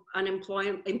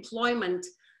employment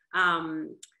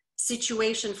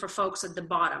situation for folks at the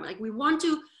bottom. Like, we want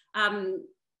to,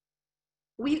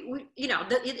 you know,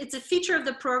 it's a feature of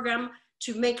the program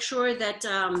to make sure that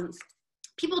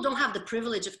people don't have the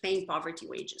privilege of paying poverty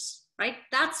wages, right?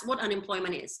 That's what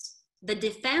unemployment is. The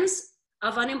defense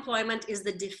of unemployment is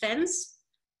the defense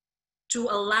to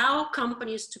allow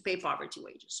companies to pay poverty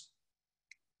wages.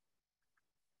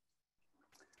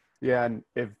 Yeah, and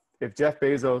if Jeff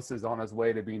Bezos is on his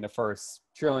way to being the first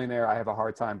trillionaire, I have a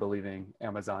hard time believing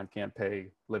Amazon can't pay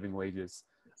living wages.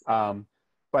 And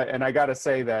I got to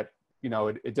say that, you know,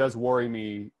 it does worry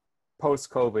me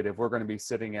post-COVID, if we're going to be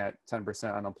sitting at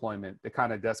 10% unemployment, the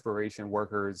kind of desperation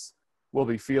workers will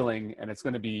be feeling, and it's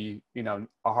going to be, you know,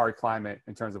 a hard climate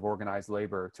in terms of organized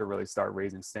labor to really start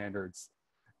raising standards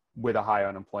with a high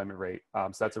unemployment rate.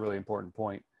 So that's a really important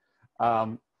point.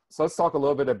 So let's talk a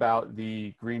little bit about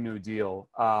the Green New Deal.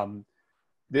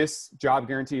 This job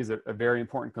guarantee is a very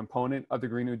important component of the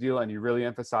Green New Deal, and you really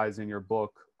emphasize in your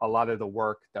book a lot of the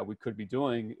work that we could be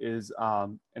doing is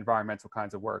environmental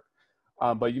kinds of work.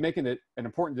 But you make an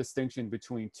important distinction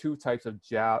between two types of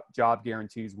job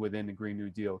guarantees within the Green New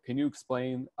Deal. Can you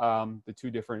explain the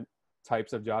two different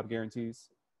types of job guarantees?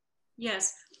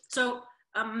 Yes. So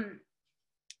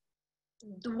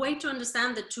the way to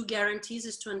understand the two guarantees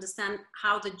is to understand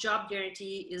how the job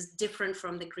guarantee is different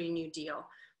from the Green New Deal.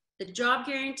 The job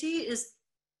guarantee is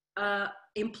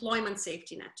employment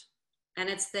safety net, and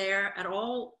it's there at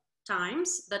all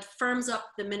times that firms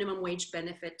up the minimum wage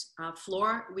benefit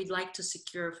floor we'd like to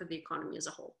secure for the economy as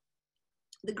a whole.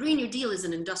 The Green New Deal is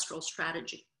an industrial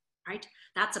strategy, right?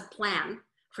 That's a plan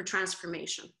for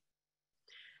transformation.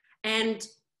 And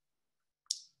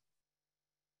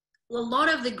a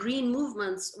lot of the green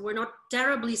movements were not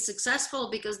terribly successful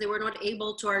because they were not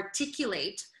able to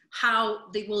articulate how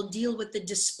they will deal with the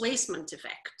displacement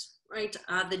effect, right?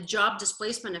 The job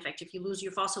displacement effect. If you lose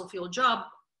your fossil fuel job,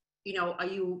 you know, are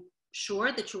you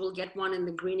sure that you will get one in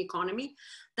the green economy?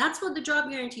 That's what the job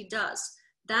guarantee does.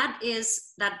 That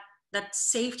is that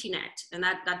safety net and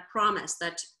that promise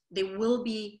that there will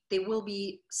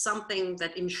be something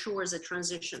that ensures a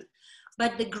transition.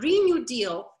 But the Green New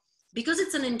Deal, because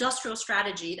it's an industrial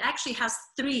strategy, it actually has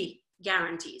three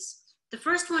guarantees. The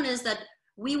first one is that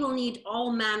we will need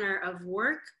all manner of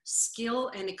work, skill,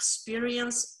 and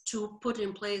experience to put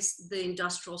in place the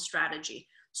industrial strategy.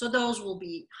 So those will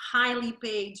be highly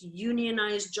paid,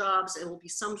 unionized jobs. It will be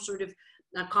some sort of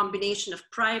a combination of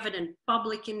private and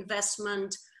public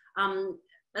investment.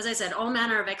 As I said, all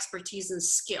manner of expertise and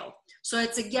skill. So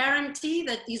it's a guarantee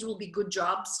that these will be good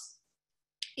jobs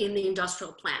in the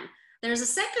industrial plan. There's a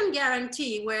second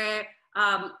guarantee where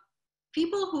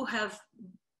people who have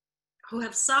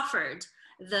suffered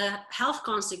the health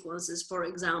consequences, for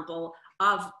example,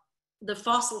 of the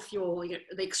fossil fuel,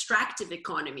 the extractive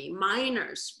economy,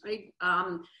 miners, right?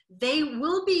 They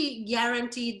will be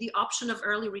guaranteed the option of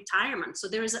early retirement. So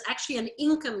there is actually an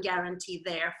income guarantee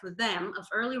there for them of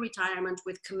early retirement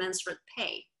with commensurate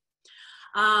pay.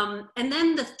 And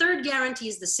then the third guarantee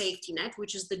is the safety net,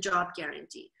 which is the job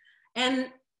guarantee. And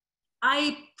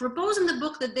I propose in the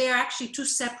book that they are actually two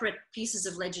separate pieces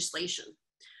of legislation,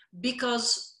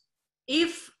 because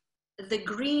if the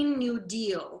Green New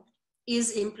Deal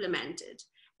is implemented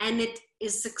and it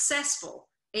is successful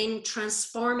in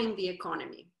transforming the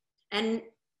economy and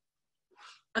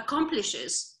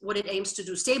accomplishes what it aims to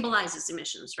do, stabilizes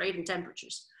emissions, right, and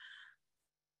temperatures,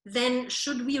 then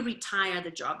should we retire the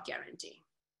job guarantee?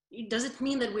 Does it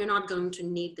mean that we're not going to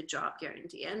need the job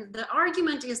guarantee? And the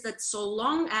argument is that so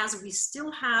long as we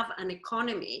still have an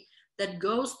economy that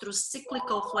goes through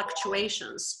cyclical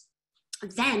fluctuations,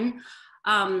 then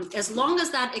as long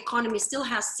as that economy still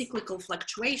has cyclical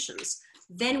fluctuations,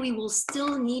 then we will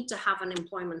still need to have an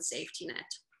employment safety net.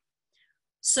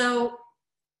 So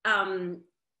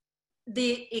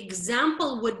the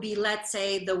example would be, let's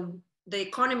say, the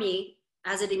economy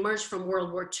as it emerged from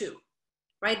World War II.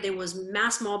 Right, there was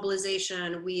mass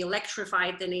mobilization, we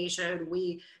electrified the nation,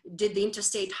 we did the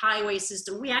interstate highway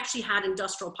system, we actually had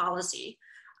industrial policy,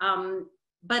 and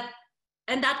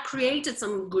that created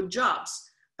some good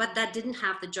jobs, but that didn't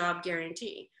have the job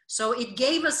guarantee. So it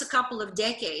gave us a couple of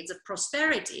decades of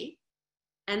prosperity,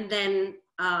 and then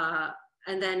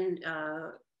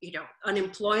you know,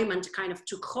 unemployment kind of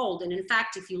took hold. And in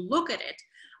fact, if you look at it,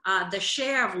 the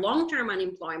share of long-term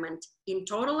unemployment in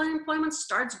total unemployment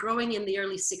starts growing in the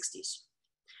early 60s.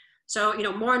 So,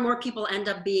 more and more people end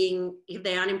up being, if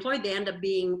they're unemployed, they end up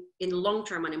being in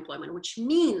long-term unemployment, which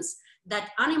means that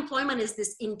unemployment is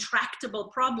this intractable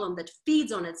problem that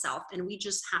feeds on itself, and we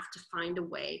just have to find a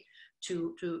way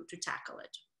to tackle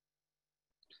it.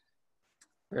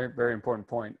 Very, very important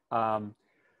point.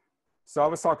 So I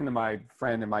was talking to my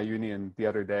friend in my union the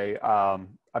other day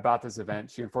about this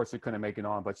event. She unfortunately couldn't make it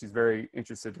on, but she's very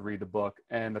interested to read the book.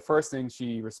 And the first thing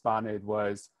she responded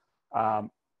was,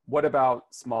 what about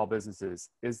small businesses?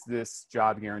 Is this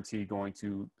job guarantee going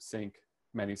to sink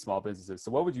many small businesses? So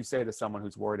what would you say to someone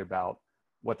who's worried about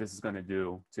what this is going to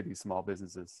do to these small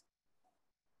businesses?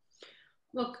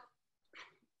 Look,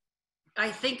 I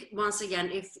think, once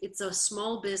again, if it's a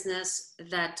small business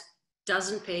that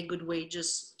doesn't pay good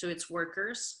wages to its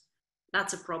workers,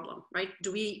 that's a problem, right?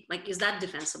 Is that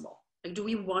defensible? Like, do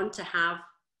we want to have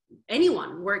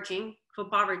anyone working for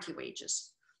poverty wages?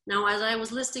 Now, as I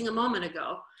was listing a moment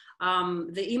ago,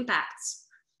 the impacts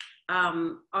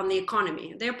on the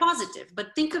economy, they're positive, but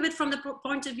think of it from the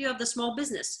point of view of the small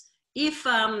business. If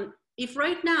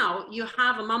right now you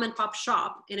have a mom and pop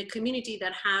shop in a community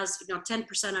that has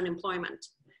 10% unemployment,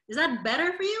 is that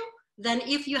better for you than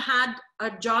if you had a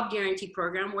job guarantee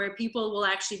program where people will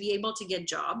actually be able to get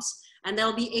jobs and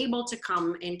they'll be able to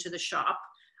come into the shop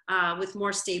with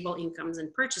more stable incomes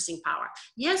and purchasing power?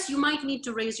 Yes, you might need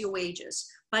to raise your wages,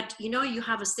 but you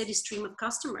have a steady stream of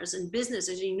customers and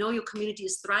businesses, your community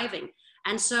is thriving.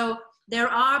 And so there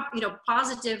are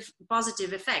positive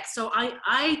effects. So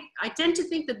I tend to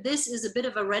think that this is a bit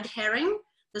of a red herring,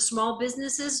 the small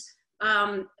businesses,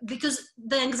 because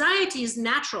the anxiety is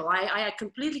natural. I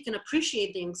completely can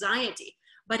appreciate the anxiety,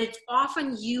 but it's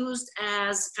often used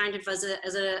as kind of as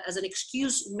an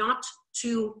excuse not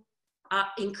to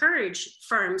encourage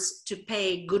firms to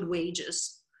pay good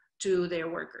wages to their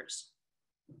workers.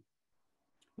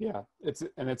 Yeah,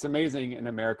 it's amazing in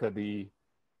America, the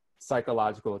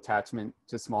psychological attachment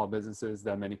to small businesses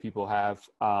that many people have,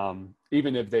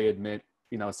 even if they admit,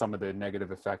 some of the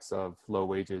negative effects of low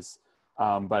wages.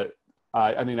 But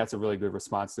I think that's a really good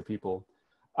response to people.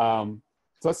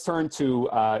 So let's turn to,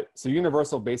 so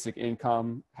universal basic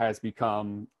income has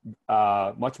become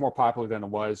much more popular than it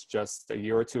was just a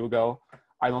year or two ago.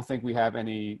 I don't think we have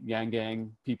any Yang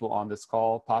Gang people on this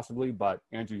call, possibly, but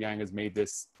Andrew Yang has made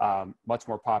this much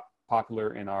more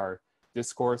popular in our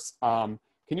discourse.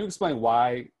 Can you explain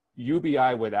why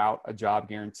UBI without a job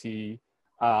guarantee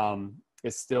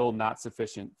is still not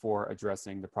sufficient for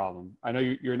addressing the problem? I know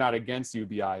you're not against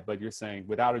UBI, but you're saying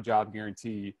without a job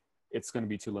guarantee, it's going to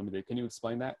be too limited. Can you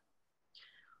explain that?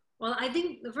 Well, I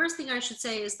think the first thing I should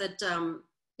say is that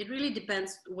it really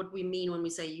depends what we mean when we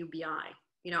say UBI.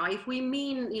 If we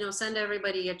mean, send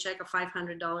everybody a check of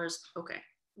 $500, okay,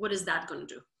 what is that going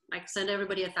to do? Like, send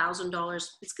everybody $1,000,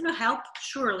 it's going to help,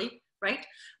 surely, right?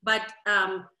 But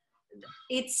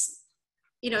it's,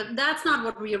 that's not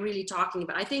what we are really talking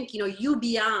about. I think,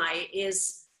 UBI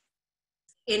is,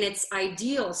 in its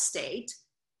ideal state,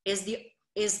 is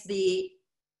the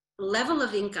level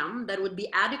of income that would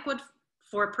be adequate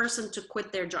for a person to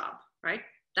quit their job, right?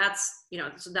 That's,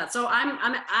 so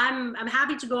I'm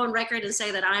happy to go on record and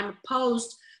say that I'm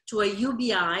opposed to a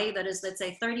UBI that is, let's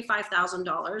say,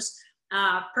 $35,000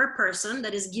 per person,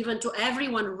 that is given to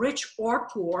everyone, rich or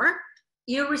poor,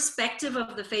 irrespective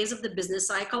of the phase of the business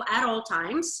cycle at all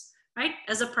times, right?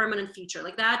 As a permanent feature.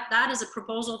 Like that is a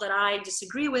proposal that I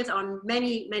disagree with on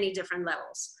many, many different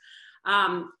levels.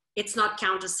 It's not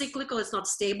counter-cyclical, it's not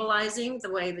stabilizing the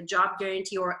way the job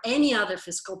guarantee or any other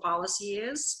fiscal policy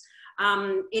is.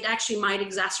 It actually might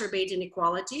exacerbate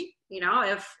inequality.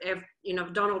 If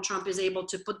Donald Trump is able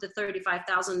to put the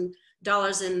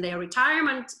 $35,000 in their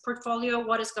retirement portfolio,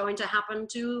 what is going to happen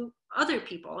to other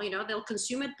people? They'll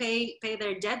consume it, pay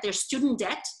their debt, their student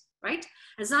debt, right?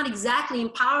 It's not exactly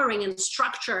empowering and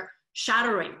structure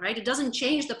shattering, right? It doesn't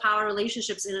change the power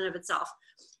relationships in and of itself.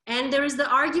 And there is the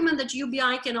argument that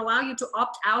UBI can allow you to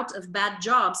opt out of bad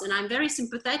jobs. And I'm very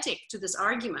sympathetic to this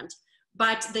argument.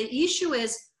 But the issue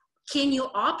is, can you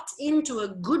opt into a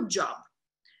good job?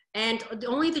 And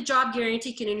only the job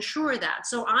guarantee can ensure that.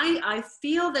 So I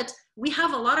feel that we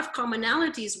have a lot of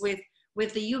commonalities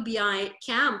with the UBI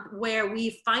camp, where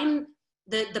we find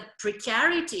that the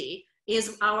precarity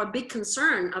is our big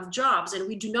concern of jobs. And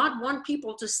we do not want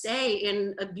people to stay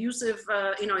in abusive,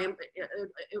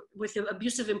 with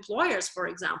abusive employers, for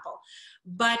example.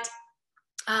 But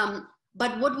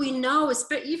what we know is,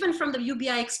 even from the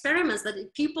UBI experiments,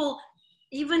 that people,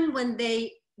 even when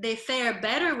they fare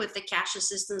better with the cash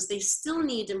assistance, they still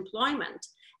need employment.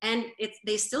 And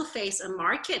they still face a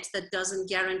market that doesn't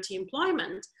guarantee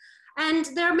employment. And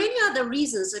there are many other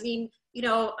reasons. I mean,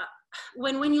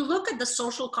 when you look at the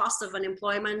social cost of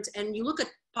unemployment and you look at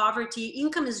poverty,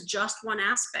 income is just one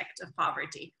aspect of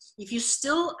poverty. If you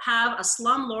still have a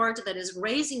slumlord that is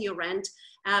raising your rent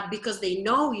because they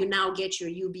know you now get your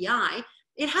UBI,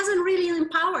 it hasn't really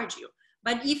empowered you.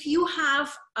 But if you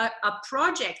have a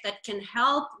project that can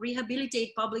help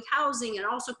rehabilitate public housing and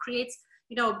also creates,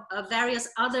 various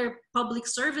other public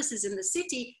services in the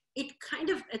city, it kind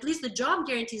of, at least the job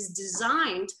guarantee is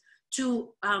designed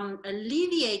to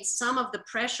alleviate some of the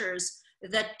pressures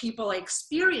that people are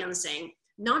experiencing,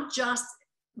 not just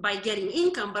by getting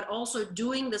income, but also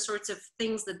doing the sorts of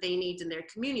things that they need in their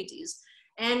communities.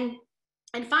 And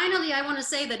finally, I want to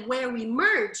say that where we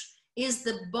merge is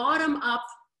the bottom-up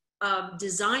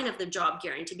design of the job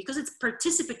guarantee, because it's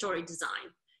participatory design.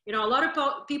 A lot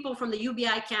of people from the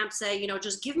UBI camp say,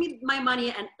 just give me my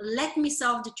money and let me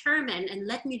self-determine and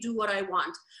let me do what I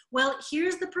want. Well,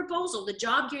 here's the proposal. The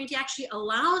job guarantee actually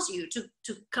allows you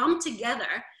to come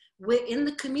together within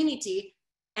the community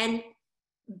and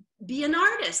be an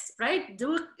artist, right?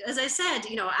 Do, as I said,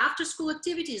 after school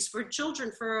activities for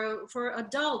children, for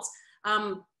adults,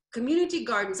 community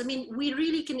gardens. I mean, we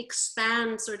really can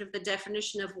expand sort of the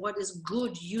definition of what is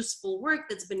good, useful work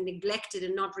that's been neglected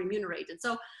and not remunerated.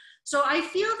 So I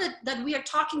feel that we are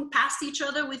talking past each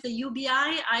other with the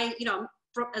UBI.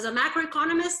 As a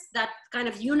macroeconomist, that kind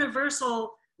of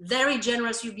universal, very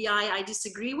generous UBI, I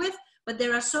disagree with, but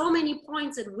there are so many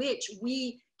points at which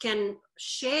we can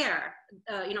share,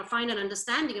 find an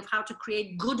understanding of how to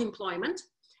create good employment.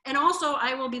 And also,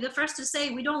 I will be the first to say,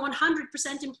 we don't want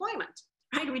 100% employment.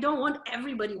 Right? We don't want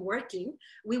everybody working.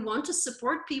 We want to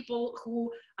support people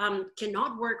who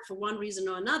cannot work for one reason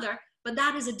or another, but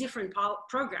that is a different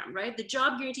program, right? The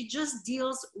job guarantee just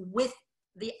deals with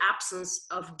the absence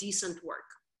of decent work.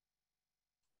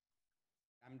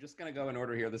 I'm just going to go in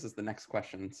order here. This is the next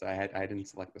question, so I didn't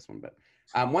select this one, but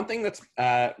one thing that's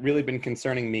really been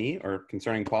concerning me, or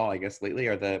concerning Paul, I guess, lately,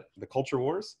 are the culture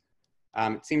wars.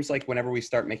 It seems like whenever we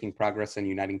start making progress in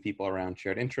uniting people around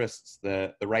shared interests,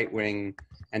 the right wing,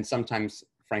 and sometimes,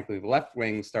 frankly, the left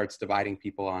wing, starts dividing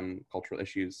people on cultural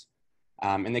issues.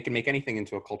 And they can make anything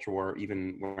into a culture war,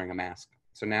 even wearing a mask.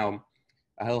 So now,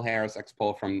 a Hill-Harris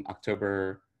poll from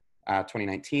October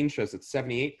 2019 shows that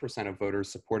 78% of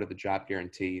voters supported the job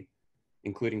guarantee,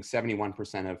 including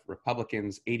 71% of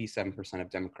Republicans, 87% of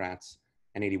Democrats,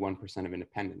 and 81% of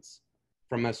independents.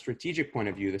 From a strategic point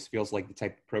of view, this feels like the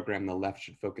type of program the left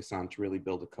should focus on to really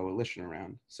build a coalition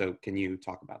around. So can you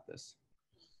talk about this?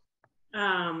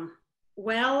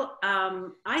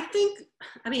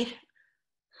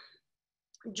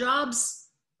 Jobs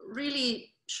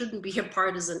really shouldn't be a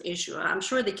partisan issue. I'm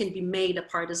sure they can be made a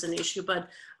partisan issue, but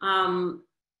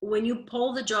when you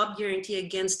poll the job guarantee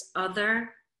against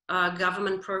other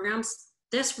government programs,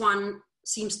 this one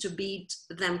seems to beat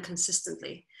them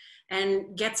consistently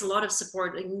and gets a lot of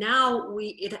support. And now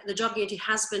the job guarantee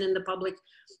has been in the public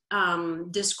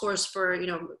discourse for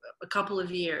a couple of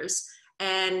years,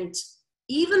 and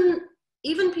even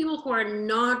people who are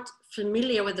not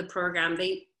familiar with the program,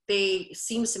 they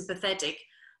seem sympathetic.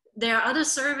 There are other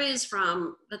surveys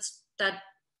from the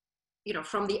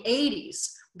 80s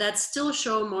that still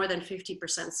show more than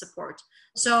 50% support.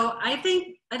 So I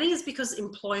think it's because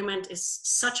employment is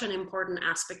such an important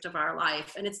aspect of our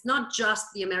life, and it's not just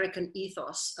the American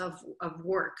ethos of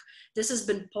work. This has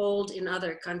been polled in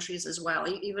other countries as well.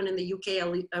 Even in the UK,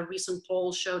 a recent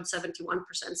poll showed 71%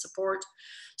 support.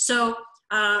 So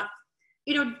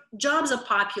jobs are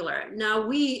popular. Now,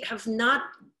 we have not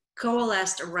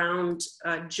coalesced around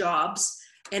jobs,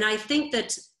 and I think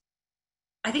it's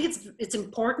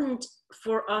important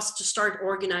for us to start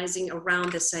organizing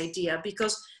around this idea,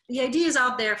 because the idea is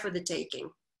out there for the taking,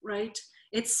 right?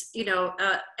 It's,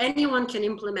 anyone can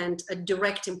implement a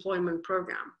direct employment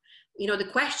program. The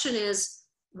question is,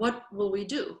 what will we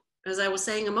do? As I was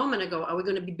saying a moment ago, are we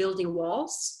going to be building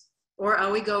walls, or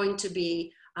are we going to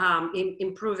be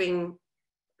improving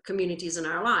communities in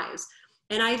our lives?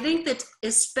 And I think that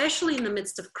especially in the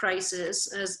midst of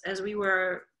crisis, as we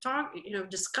were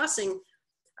discussing,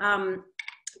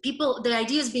 the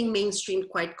idea is being mainstreamed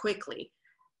quite quickly.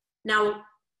 Now,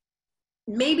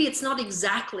 maybe it's not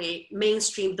exactly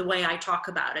mainstreamed the way I talk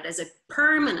about it as a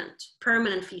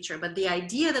permanent feature, but the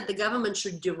idea that the government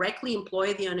should directly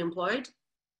employ the unemployed,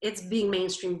 it's being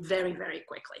mainstreamed very, very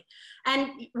quickly.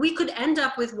 And we could end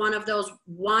up with one of those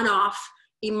one-off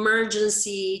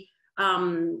emergency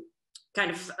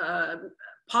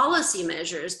policy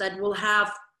measures that will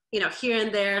have here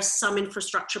and there some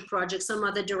infrastructure projects, some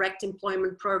other direct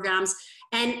employment programs,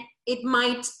 and it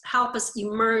might help us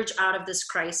emerge out of this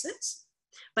crisis.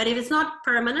 But if it's not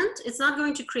permanent, it's not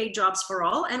going to create jobs for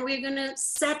all, and we're going to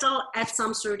settle at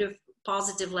some sort of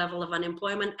positive level of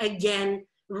unemployment again,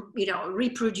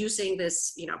 reproducing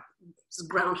this, this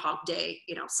Groundhog Day,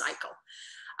 cycle.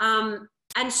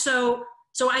 And so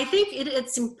I think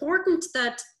it's important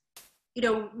that,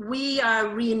 we are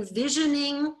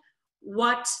re-envisioning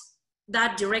what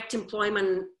that direct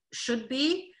employment should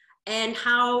be and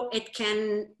how it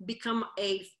can become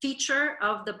a feature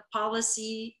of the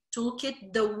policy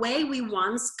toolkit, the way we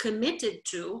once committed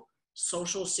to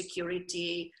social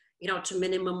security, to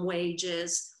minimum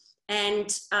wages,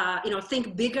 and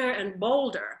think bigger and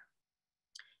bolder.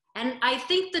 And I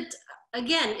think that,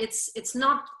 again, it's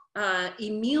not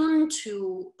immune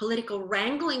to political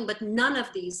wrangling, but none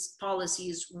of these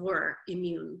policies were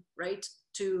immune, right,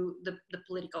 to the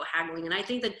political haggling. And I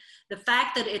think that the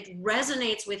fact that it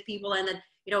resonates with people and that,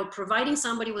 providing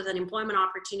somebody with an employment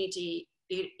opportunity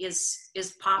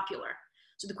is popular.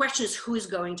 So the question is, who is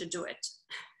going to do it?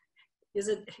 Is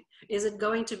it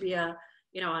going to be an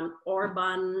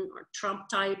Orban or Trump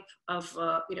type of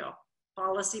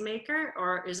policymaker,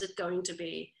 or is it going to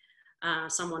be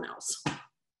someone else?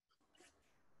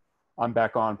 I'm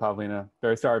back on, Pavlina.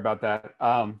 Very sorry about that.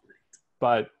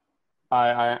 But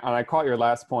I caught your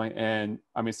last point, and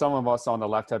I mean, some of us on the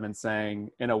left have been saying,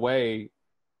 in a way,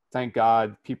 thank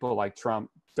God people like Trump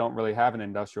don't really have an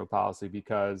industrial policy,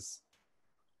 because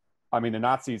I mean, the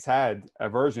Nazis had a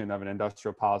version of an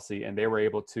industrial policy, and they were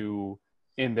able to,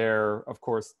 in their, of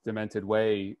course, demented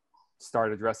way,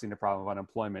 start addressing the problem of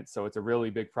unemployment. So it's a really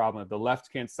big problem. If the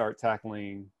left can't start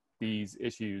tackling these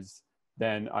issues,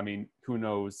 then, I mean, who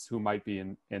knows who might be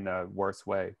in a worse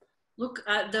way. Look,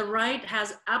 the right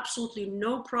has absolutely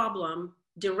no problem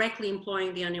directly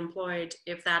employing the unemployed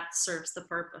if that serves the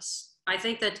purpose. I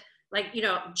think that,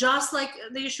 just like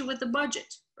the issue with the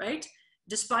budget, right?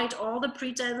 Despite all the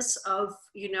pretense of,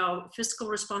 fiscal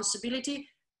responsibility,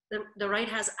 the right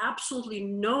has absolutely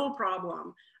no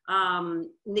problem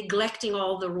neglecting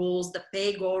all the rules, the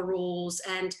pay-go rules,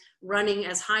 and running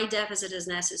as high deficit as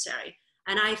necessary.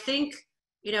 And I think,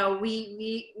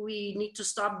 we need to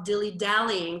stop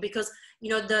dilly-dallying, because,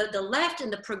 the left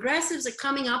and the progressives are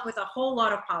coming up with a whole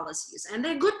lot of policies, and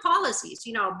they're good policies,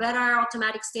 better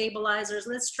automatic stabilizers,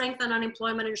 let's strengthen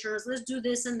unemployment insurance, let's do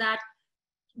this and that.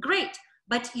 Great.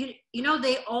 But,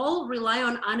 they all rely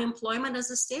on unemployment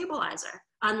as a stabilizer.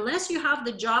 Unless you have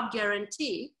the job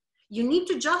guarantee, you need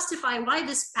to justify why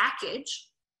this package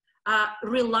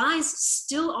relies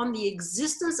still on the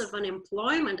existence of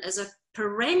unemployment as a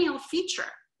perennial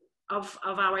feature of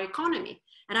our economy.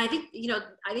 And I think,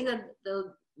 that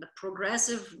the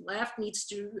progressive left needs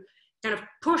to kind of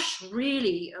push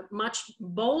really much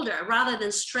bolder, rather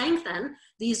than strengthen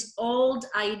these old,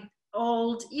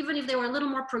 even if they were a little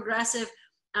more progressive,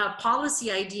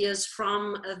 policy ideas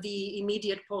from the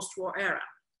immediate post-war era.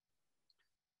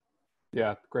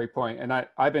 Yeah, great point. And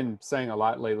I've been saying a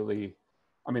lot lately,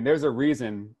 I mean, there's a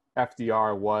reason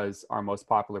FDR was our most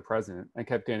popular president and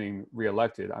kept getting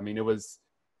reelected. I mean,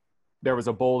 there was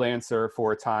a bold answer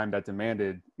for a time that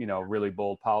demanded, really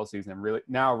bold policies, and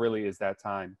now really is that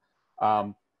time.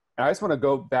 And I just want to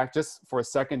go back just for a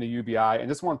second to UBI, and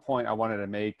just one point I wanted to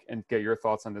make and get your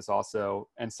thoughts on this also.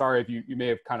 And sorry if you may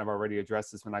have kind of already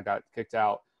addressed this when I got kicked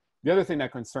out. The other thing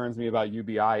that concerns me about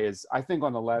UBI is, I think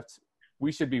on the left,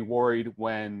 we should be worried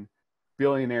when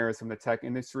billionaires from the tech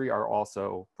industry are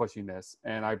also pushing this.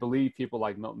 And I believe people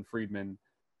like Milton Friedman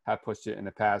have pushed it in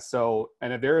the past. So,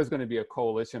 and if there is going to be a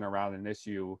coalition around an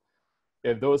issue,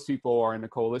 if those people are in the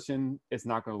coalition, it's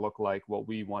not going to look like what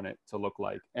we want it to look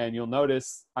like. And you'll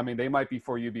notice, I mean, they might be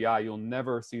for UBI. You'll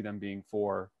never see them being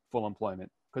for full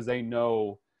employment, because they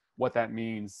know what that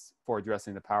means for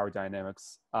addressing the power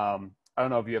dynamics. I don't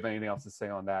know if you have anything else to say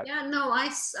on that. Yeah, no, I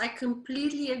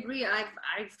completely agree.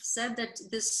 I've said that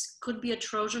this could be a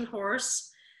Trojan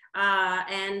horse,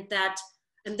 and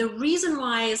the reason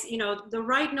why is, the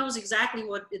right knows exactly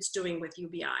what it's doing with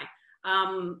UBI.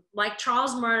 Like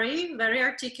Charles Murray, very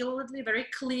articulately, very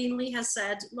cleanly has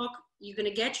said, look, you're going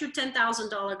to get your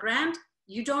 $10,000 grant.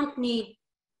 You don't need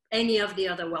any of the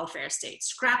other welfare states.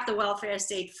 Scrap the welfare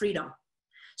state, freedom.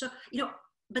 So,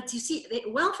 but you see, the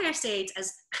welfare state,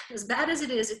 as bad as it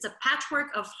is, it's a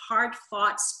patchwork of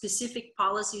hard-fought specific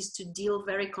policies to deal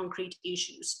very concrete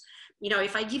issues.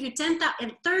 If I give you $10,000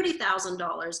 and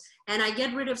 $30,000 and I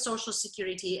get rid of Social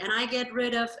Security and I get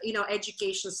rid of,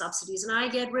 education subsidies and I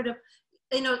get rid of,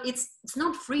 it's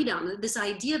not freedom. This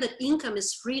idea that income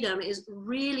is freedom is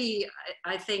really,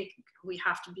 I think we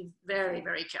have to be very,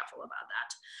 very careful about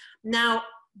that. Now,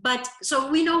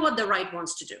 so we know what the right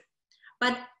wants to do,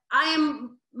 but I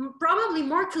am probably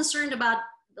more concerned about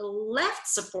the left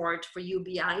support for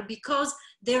UBI, because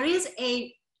there is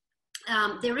a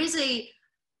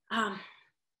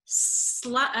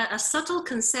subtle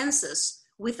consensus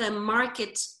with a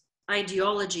market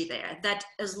ideology there, that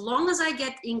as long as I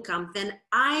get income, then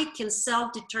I can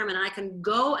self-determine. I can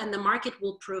go and the market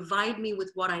will provide me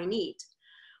with what I need.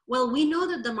 Well, we know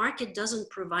that the market doesn't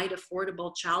provide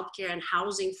affordable childcare and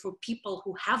housing for people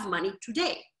who have money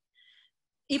today.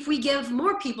 If we give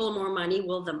more people more money,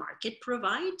 will the market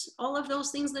provide all of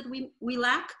those things that we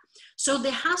lack? So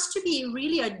there has to be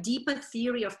really a deeper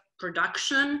theory of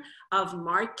production, of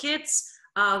markets,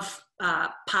 of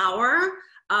power,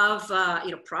 of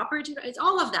property rights,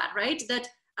 all of that, right? That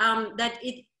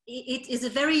it is a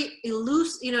very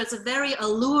it's a very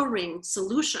alluring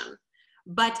solution,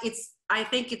 but I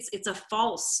think it's a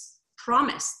false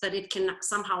promise that it can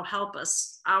somehow help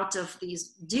us out of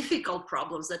these difficult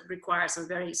problems that require some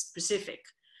very specific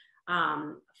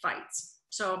fights.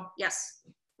 So yes,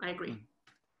 I agree.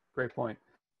 Great point.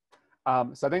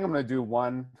 So I think I'm going to do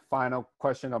one final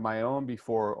question of my own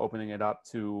before opening it up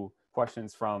to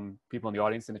questions from people in the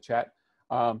audience in the chat.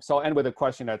 So I'll end with a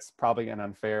question that's probably an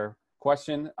unfair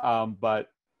question, but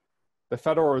the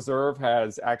Federal Reserve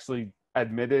has actually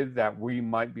admitted that we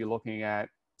might be looking at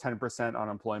 10%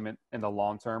 unemployment in the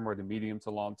long term or the medium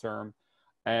to long term.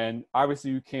 And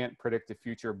obviously you can't predict the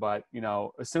future, but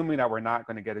assuming that we're not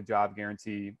going to get a job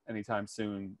guarantee anytime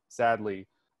soon, sadly,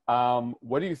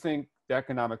 what do you think the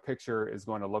economic picture is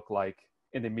going to look like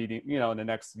in the medium, in the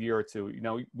next year or two?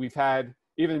 We've had,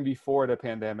 even before the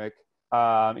pandemic,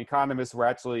 economists were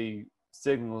actually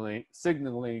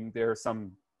signaling there are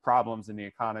some problems in the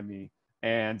economy.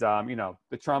 And,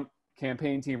 the Trump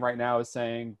campaign team right now is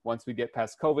saying, once we get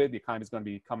past COVID, the economy is going to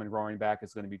be coming roaring back.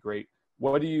 It's going to be great.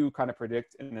 What do you kind of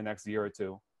predict in the next year or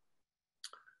two?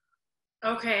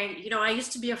 Okay, I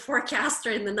used to be a forecaster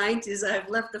in the 90s. I've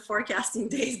left the forecasting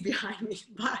days behind me,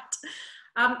 but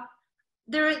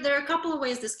there are a couple of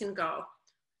ways this can go.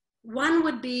 One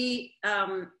would be,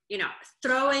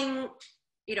 throwing,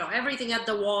 everything at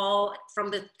the wall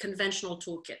from the conventional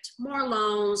toolkit. More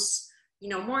loans,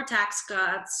 more tax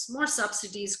cuts, more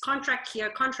subsidies, contract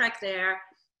here, contract there.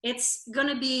 It's going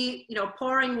to be,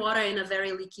 pouring water in a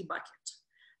very leaky bucket.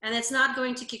 And it's not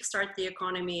going to kickstart the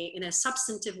economy in a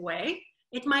substantive way.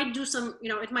 It might do some,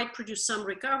 it might produce some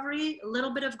recovery, a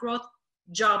little bit of growth,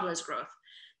 jobless growth.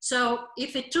 So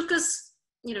if it took us,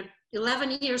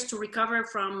 11 years to recover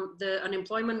from the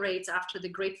unemployment rates after the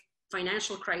great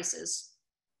financial crisis,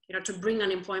 to bring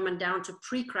unemployment down to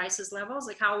pre-crisis levels,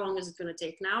 like how long is it going to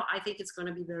take now? I think it's going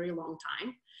to be a very long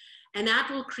time. And that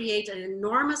will create an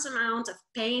enormous amount of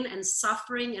pain and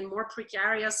suffering and more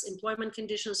precarious employment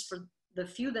conditions for the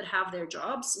few that have their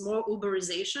jobs, more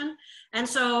Uberization. And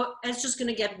so it's just going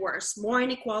to get worse, more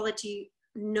inequality,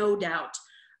 no doubt.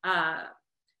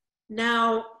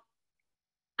 Now,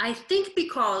 I think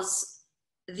because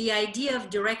the idea of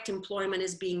direct employment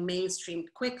is being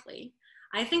mainstreamed quickly,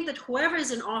 I think that whoever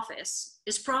is in office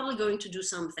is probably going to do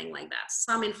something like that,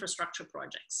 some infrastructure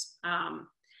projects.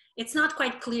 It's not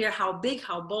quite clear how big,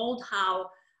 how bold, how,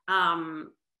 and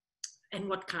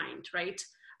what kind, right?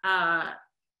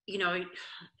 We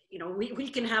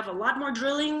can have a lot more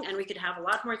drilling and we could have a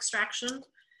lot more extraction.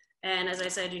 And as I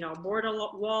said, border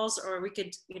walls, or we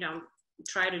could,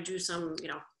 try to do some,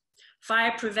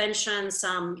 fire prevention,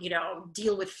 some,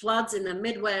 deal with floods in the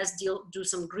Midwest, do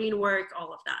some green work,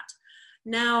 all of that.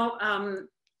 Now,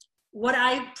 what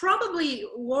I probably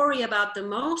worry about the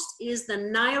most is the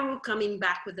Nairu coming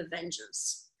back with a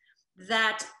vengeance.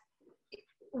 That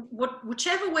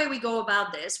whichever way we go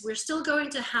about this, we're still going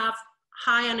to have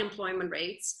high unemployment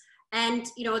rates, and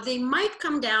they might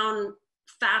come down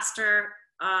faster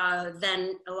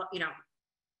than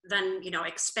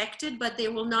expected, but they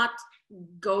will not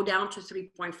go down to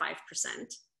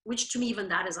 3.5%, which to me even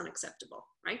that is unacceptable,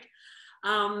 right?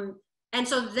 And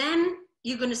so then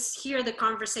you're going to hear the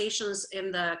conversations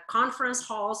in the conference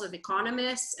halls of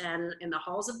economists and in the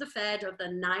halls of the Fed of the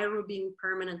Nairu being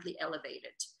permanently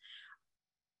elevated.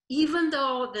 Even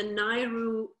though the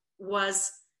Nairu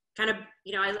was kind of,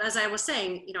 as I was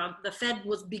saying, the Fed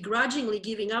was begrudgingly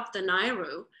giving up the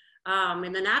Nairu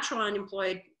in the natural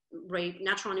unemployment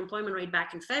rate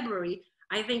back in February.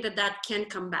 I think that can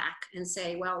come back and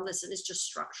say, well, listen, it's just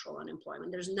structural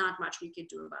unemployment. There's not much we could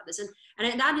do about this. And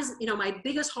that is, my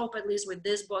biggest hope, at least with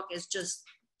this book, is just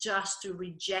to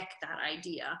reject that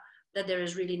idea that there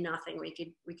is really nothing we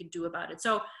could do about it.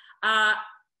 So I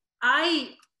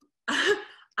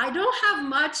don't have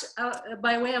much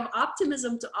by way of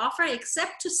optimism to offer,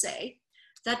 except to say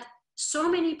that so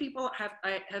many people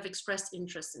have expressed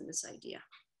interest in this idea.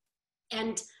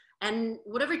 And And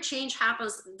whatever change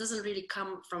happens doesn't really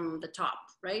come from the top,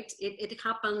 right? It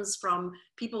happens from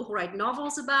people who write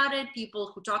novels about it,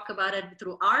 people who talk about it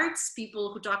through arts,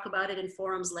 people who talk about it in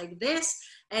forums like this.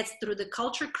 It's through the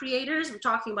culture creators. We're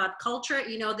talking about culture.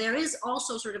 You know, there is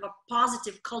also sort of a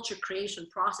positive culture creation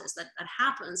process that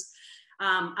happens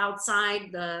outside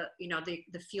the, you know,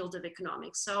 the field of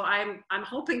economics. So I'm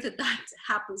hoping that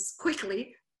happens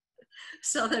quickly,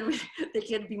 so that there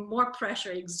can be more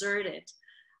pressure exerted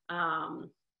on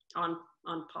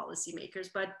policymakers.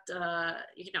 But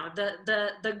you know,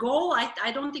 the goal,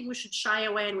 I don't think we should shy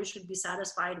away, and we should be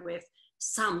satisfied with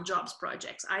some jobs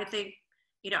projects. I think,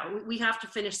 you know, we have to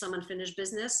finish some unfinished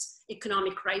business.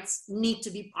 Economic rights need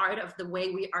to be part of the way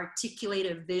we articulate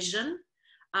a vision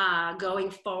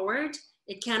going forward.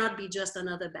 It cannot be just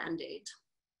another Band-Aid.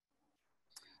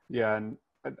 Yeah, and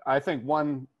I think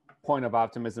one point of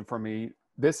optimism for me,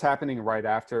 this happening right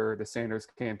after the Sanders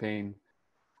campaign,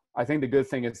 I think the good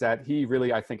thing is that he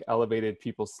really, I think, elevated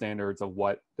people's standards of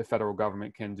what the federal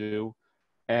government can do.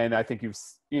 And I think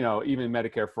you know, even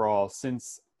Medicare for All,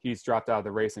 since he's dropped out of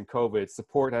the race in COVID,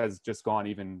 support has just gone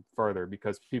even further,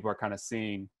 because people are kind of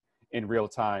seeing in real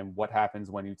time what happens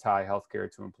when you tie healthcare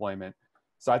to employment.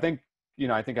 So I think, you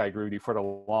know, I think I agree with you. For the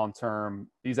long term,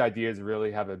 these ideas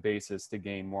really have a basis to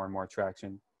gain more and more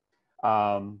traction.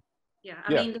 Yeah,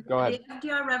 I mean, go ahead. the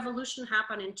FDR revolution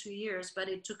happened in 2 years, but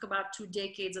it took about 2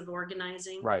 decades of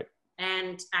organizing, right,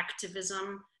 and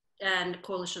activism and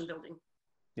coalition building.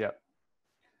 Yeah,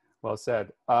 well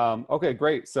said. Okay,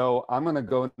 great. So I'm going to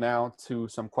go now to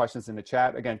some questions in the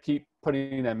chat. Again, keep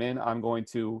putting them in.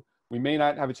 We may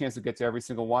not have a chance to get to every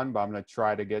single one, but I'm going to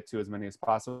try to get to as many as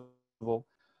possible.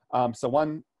 So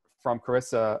one from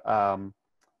Carissa,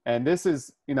 and this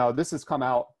is, you know, this has come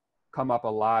up a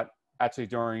lot actually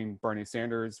during Bernie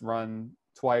Sanders' run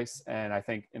twice, and I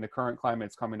think in the current climate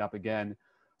it's coming up again.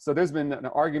 So there's been an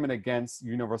argument against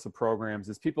universal programs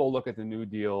as people look at the New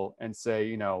Deal and say,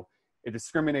 you know, it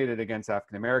discriminated against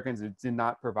African Americans. It did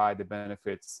not provide the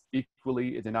benefits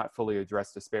equally. It did not fully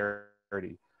address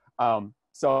disparity. And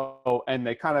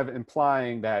they kind of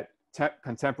implying that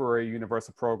contemporary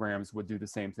universal programs would do the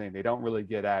same thing. They don't really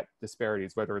get at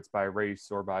disparities, whether it's by race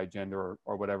or by gender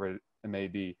or whatever it may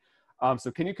be.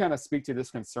 So can you kind of speak to this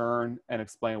concern and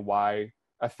explain why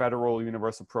a federal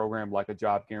universal program like a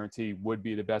job guarantee would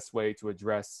be the best way to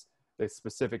address the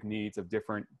specific needs of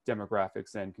different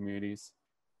demographics and communities?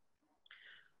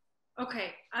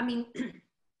 Okay, I mean,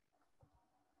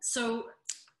 so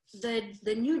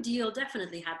the New Deal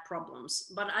definitely had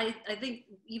problems, but I think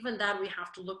even that we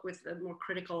have to look with a more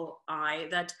critical eye,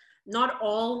 that not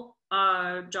all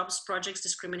jobs projects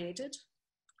discriminated.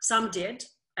 Some did,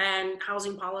 and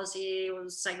housing policy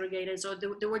was segregated. So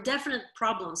there were definite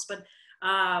problems, but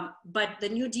the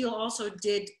New Deal also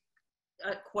did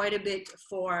quite a bit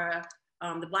for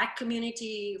the Black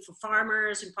community, for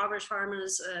farmers, impoverished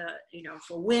farmers, you know,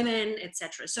 for women,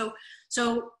 etc.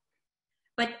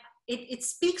 But it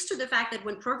speaks to the fact that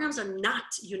when programs are not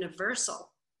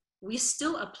universal, we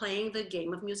still are playing the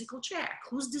game of musical chair.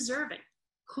 Who's deserving?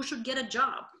 Who should get a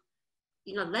job?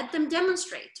 You know, let them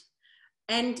demonstrate.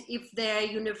 And if they're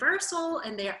universal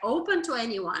and they're open to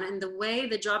anyone, and the way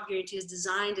the job guarantee is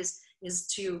designed is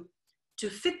to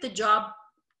fit the job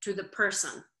to the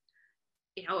person.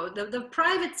 You know, the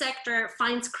private sector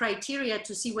finds criteria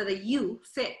to see whether you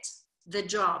fit the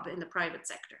job in the private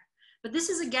sector. But this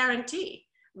is a guarantee.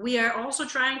 We are also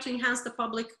trying to enhance the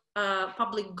public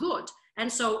good.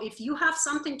 And so if you have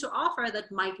something to offer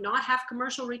that might not have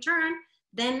commercial return,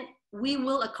 then we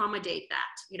will accommodate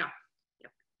that. You know,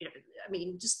 I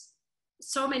mean, just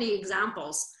so many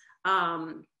examples.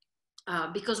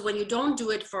 Because when you don't do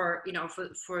it for, you know,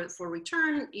 for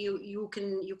return, you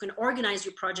can organize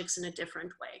your projects in a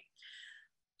different way.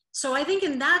 So I think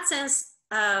in that sense,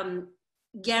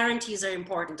 guarantees are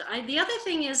important. The other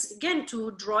thing is, again,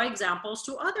 to draw examples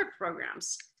to other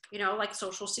programs, you know, like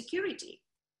Social Security.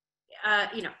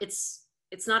 You know, it's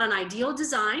not an ideal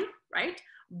design, right?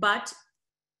 But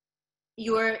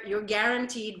you're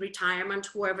guaranteed retirement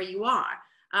whoever you are.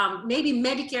 Maybe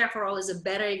Medicare for All is a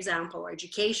better example, or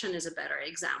education is a better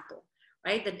example,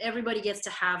 right? That everybody gets to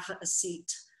have a seat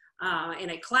in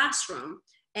a classroom,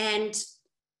 and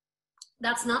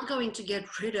that's not going to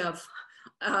get rid of,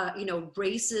 you know,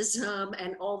 racism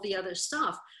and all the other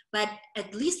stuff. But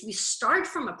at least we start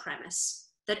from a premise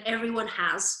that everyone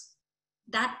has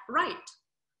that right.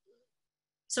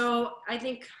 So I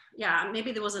think, yeah,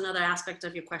 maybe there was another aspect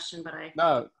of your question, but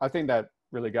No, I think that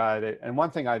really got it. And one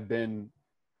thing I've been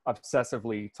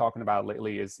obsessively talking about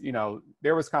lately is, you know,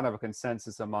 there was kind of a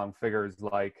consensus among figures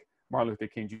like Martin Luther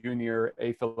King Jr.,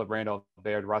 A. Philip Randolph,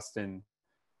 Bayard Rustin,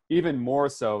 even more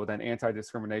so than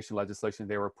anti-discrimination legislation,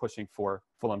 they were pushing for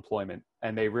full employment.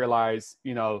 And they realized,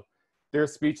 you know, their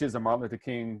speeches of Martin Luther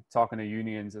King talking to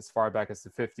unions as far back as the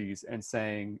 50s and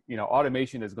saying, you know,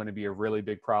 automation is going to be a really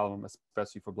big problem,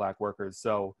 especially for Black workers.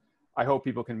 So I hope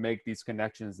people can make these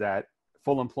connections that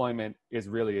full employment is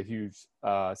really a huge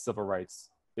civil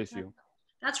rights issue.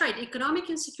 That's right. Economic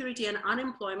insecurity and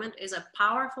unemployment is a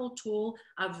powerful tool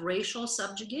of racial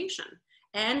subjugation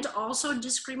and also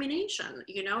discrimination.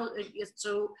 You know,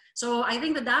 so I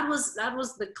think that was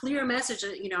the clear message,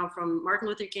 you know, from Martin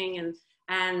Luther King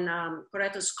and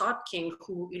Coretta Scott King,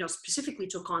 who, you know, specifically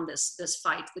took on this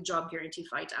fight, the job guarantee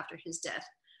fight, after his death.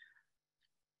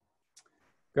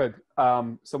 Good.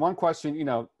 So one question, you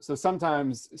know, so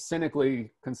sometimes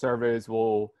cynically conservatives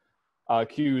will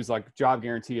accuse like job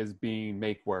guarantee as being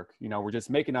make work. You know, we're just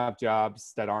making up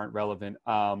jobs that aren't relevant.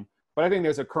 But I think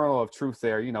there's a kernel of truth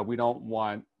there. You know, we don't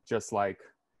want just like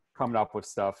coming up with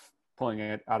stuff, pulling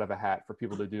it out of a hat for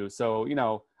people to do. So, you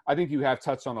know, I think you have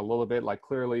touched on a little bit, like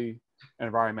clearly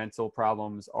environmental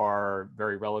problems are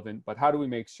very relevant, but how do we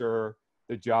make sure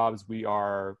the jobs we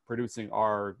are producing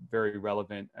are very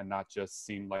relevant and not just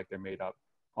seem like they're made up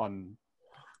on?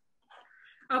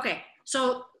 Okay,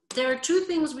 so there are two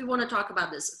things we want to talk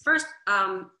about this. First,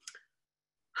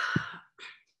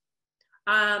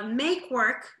 make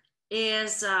work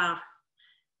is,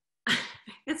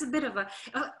 it's a bit of a,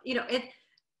 you know,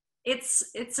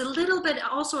 it's a little bit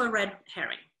also a red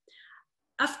herring.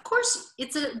 Of course,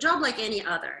 it's a job like any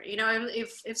other. You know,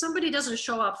 if somebody doesn't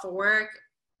show up for work,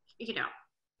 you know,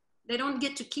 they don't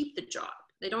get to keep the job.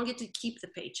 They don't get to keep the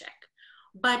paycheck.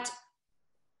 But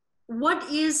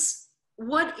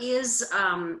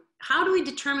how do we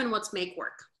determine what's make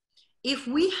work? If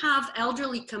we have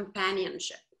elderly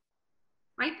companionship,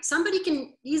 right? Somebody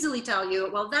can easily tell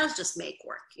you, well, that's just make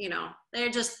work. You know,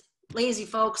 they're just lazy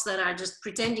folks that are just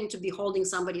pretending to be holding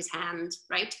somebody's hand,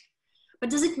 right? But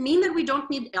does it mean that we don't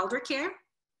need elder care?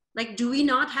 Like, do we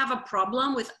not have a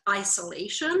problem with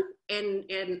isolation in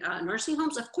nursing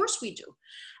homes? Of course we do.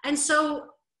 And so,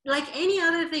 like any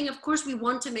other thing, of course, we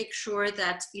want to make sure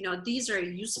that, you know, these are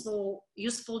useful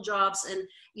jobs. And,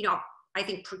 you know, I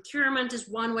think procurement is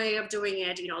one way of doing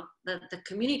it. You know, the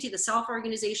community, the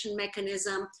self-organization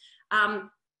mechanism.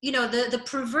 You know, the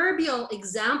proverbial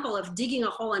example of digging a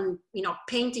hole and, you know,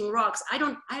 painting rocks, I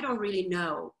don't really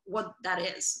know what that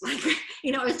is. Like,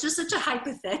 you know, it's just such a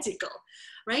hypothetical,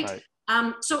 right?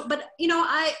 So, but, you know,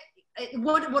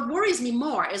 what worries me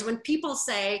more is when people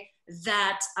say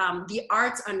that the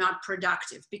arts are not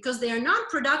productive, because they are not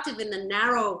productive in the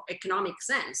narrow economic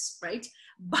sense, right?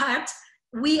 But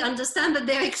we understand that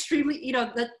they're extremely, you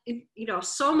know, that, you know,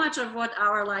 so much of what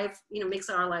our life, you know, makes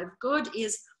our life good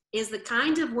is the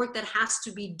kind of work that has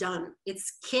to be done.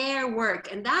 It's care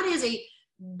work. And that is a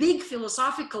big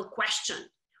philosophical question,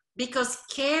 because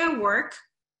care work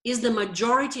is the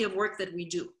majority of work that we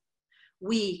do.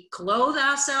 We clothe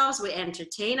ourselves, we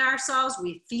entertain ourselves,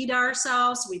 we feed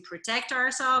ourselves, we protect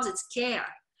ourselves. It's care.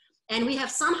 And we have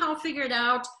somehow figured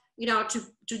out, you know,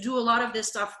 to do a lot of this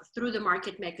stuff through the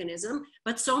market mechanism,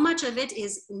 but so much of it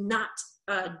is not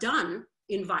done.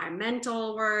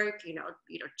 Environmental work, you know,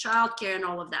 childcare and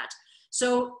all of that.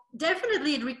 So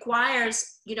definitely it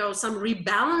requires, you know, some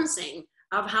rebalancing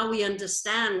of how we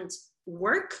understand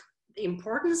work, the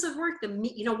importance of work,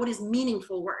 you know, what is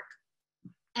meaningful work.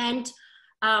 And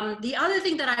the other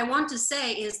thing that I want to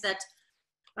say is that,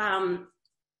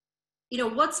 you know,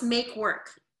 what's make work?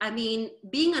 I mean,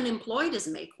 being unemployed is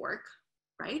make work,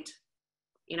 right?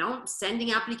 You know,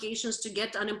 sending applications to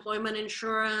get unemployment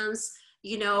insurance,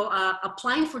 you know,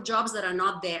 applying for jobs that are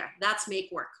not there. That's make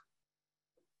work.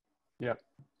 Yep,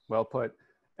 well put.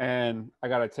 And I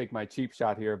got to take my cheap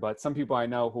shot here, but some people I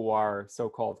know who are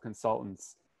so-called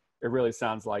consultants, it really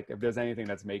sounds like if there's anything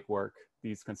that's make work,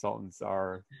 these consultants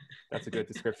are, that's a good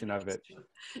description of it.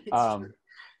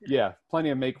 Yeah,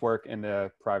 plenty of make work in the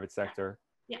private sector.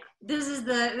 Yeah, this is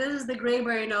the gray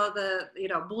where, you know, the, you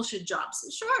know, bullshit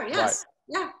jobs. Sure, yes,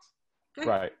 right. Yeah. Okay.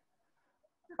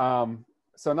 Right.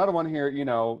 So another one here, you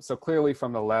know, so clearly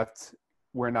from the left,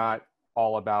 we're not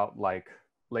all about like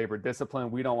labor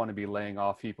discipline. We don't want to be laying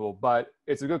off people, but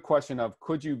it's a good question of,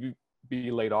 could you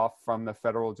be laid off from the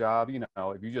federal job? You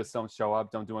know, if you just don't show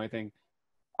up, don't do anything,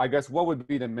 I guess what would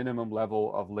be the minimum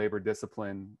level of labor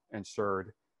discipline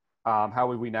ensured? How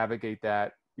would we navigate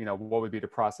that? You know, what would be the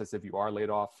process if you are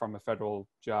laid off from a federal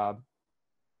job?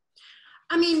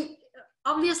 I mean,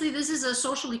 obviously this is a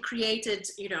socially created,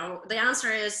 you know, the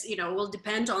answer is, you know, will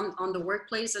depend on the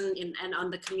workplace and on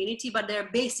the community, but there are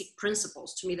basic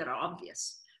principles to me that are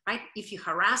obvious, right? If you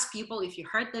harass people, if you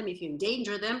hurt them, if you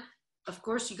endanger them, of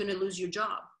course you're going to lose your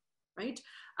job, right?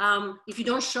 If you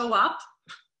don't show up,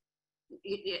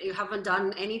 you haven't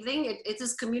done anything. It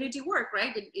is community work,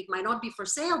 right? It might not be for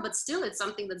sale, but still it's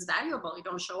something that's valuable. You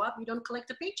don't show up, you don't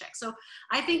collect a paycheck. So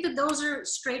I think that those are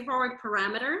straightforward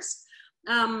parameters.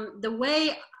 The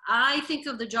way I think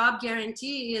of the job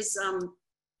guarantee is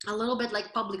a little bit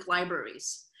like public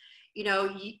libraries.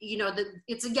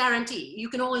 It's a guarantee. You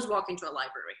can always walk into a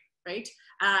library, right?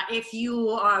 If you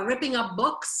are ripping up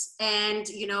books and,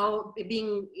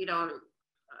 being,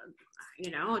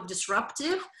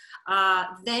 disruptive,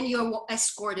 then you're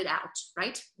escorted out,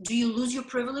 right? Do you lose your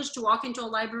privilege to walk into a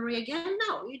library again?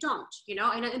 No, you don't,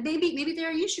 and maybe there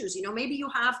are issues, maybe you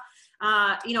have,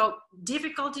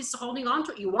 difficulties holding on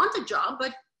to it. You want a job,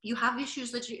 but you have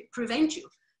issues that prevent you.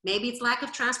 Maybe it's lack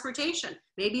of transportation.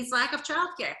 Maybe it's lack of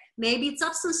childcare. Maybe it's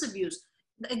substance abuse.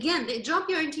 Again, the job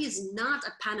guarantee is not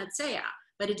a panacea,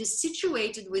 but it is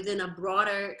situated within a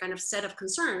broader kind of set of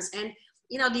concerns. And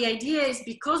the idea is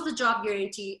because the job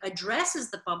guarantee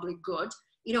addresses the public good,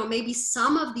 maybe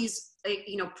some of these,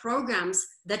 programs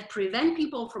that prevent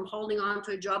people from holding on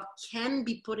to a job can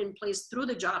be put in place through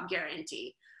the job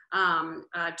guarantee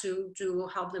to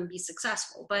help them be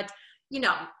successful. But,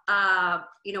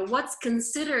 what's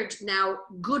considered now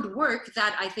good work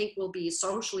that I think will be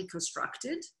socially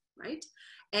constructed, right?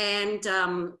 And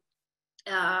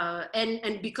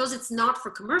because it's not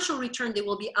for commercial return, there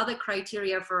will be other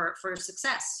criteria for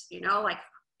success,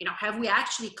 have we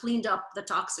actually cleaned up the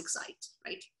toxic site,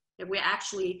 right? Have we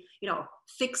actually,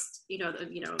 fixed,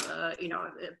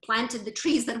 planted the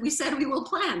trees that we said we will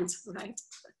plant, right?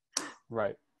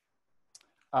 Right.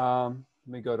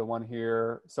 Let me go to one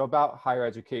here. So about higher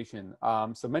education.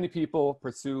 So many people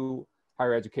pursue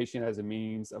higher education as a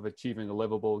means of achieving a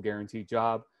livable, guaranteed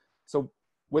job. So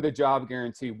with a job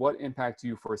guarantee, what impact do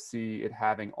you foresee it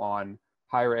having on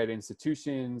higher ed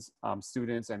institutions,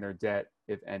 students, and their debt,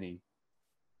 if any?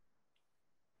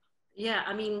 Yeah,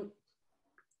 I mean,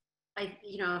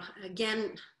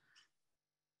 again,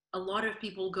 a lot of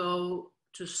people go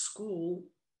to school,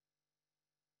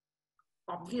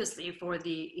 obviously for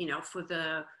the,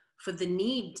 for the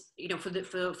need, for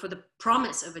the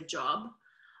promise of a job,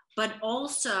 but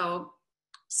also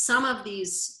some of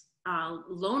these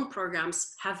loan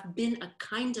programs have been a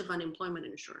kind of unemployment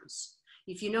insurance.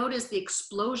 If you notice the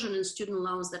explosion in student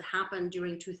loans that happened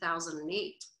during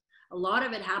 2008, a lot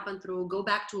of it happened through go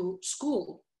back to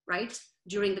school, right,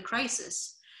 during the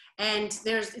crisis. And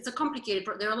it's a complicated,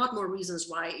 there are a lot more reasons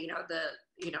why,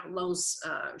 loans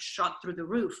shot through the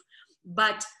roof.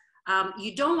 But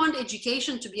you don't want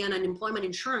education to be an unemployment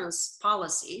insurance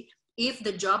policy if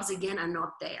the jobs, again, are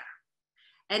not there.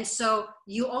 And so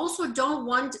you also don't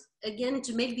want, again,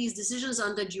 to make these decisions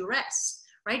under duress,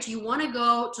 right? You want to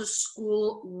go to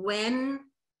school when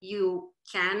you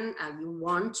can, you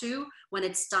want to, when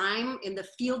it's time in the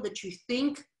field that you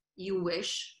think you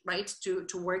wish, right, to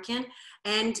work in.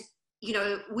 And,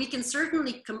 we can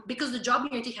certainly, because the job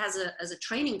guarantee has a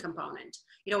training component,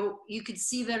 you could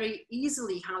see very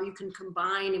easily how you can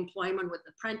combine employment with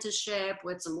apprenticeship,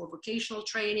 with some more vocational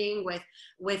training,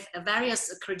 with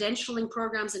various credentialing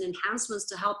programs and enhancements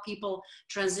to help people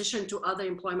transition to other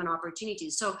employment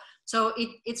opportunities. So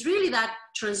it's really that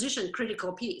transition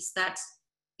critical piece that,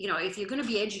 if you're going to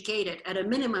be educated, at a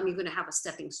minimum, you're going to have a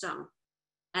stepping stone,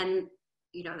 and,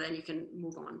 then you can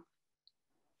move on.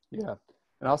 Yeah.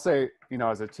 And I'll say,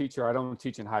 as a teacher, I don't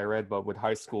teach in higher ed, but with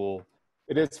high school,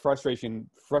 it is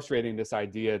frustrating this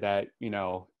idea that,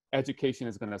 education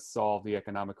is going to solve the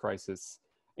economic crisis.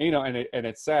 And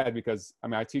it's sad because,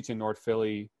 I teach in North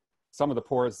Philly, some of the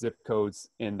poorest zip codes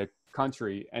in the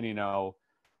country. And,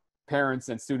 parents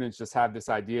and students just have this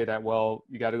idea that, well,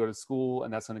 you got to go to school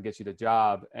and that's going to get you the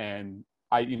job. And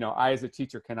I as a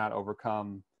teacher cannot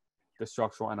overcome the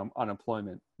structural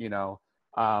unemployment,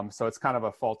 so it's kind of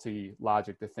a faulty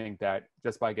logic to think that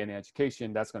just by getting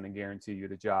education, that's going to guarantee you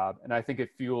the job. And I think it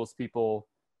fuels people,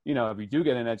 if you do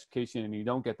get an education and you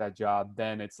don't get that job,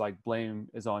 then it's like blame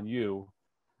is on you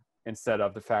instead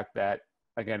of the fact that,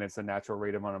 again, it's a natural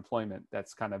rate of unemployment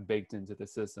that's kind of baked into the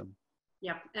system.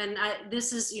 Yeah, and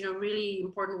this is, really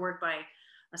important work by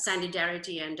Sandy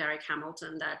Darity and Derek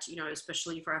Hamilton that,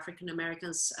 especially for African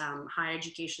Americans, higher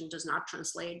education does not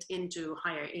translate into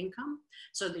higher income.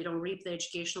 So they don't reap the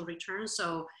educational return.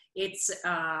 So it's,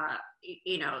 I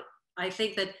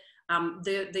think that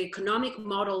the economic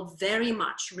model very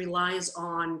much relies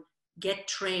on get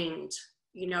trained,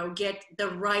 get the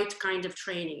right kind of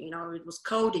training. It was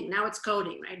coding, now it's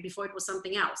coding, right? Before it was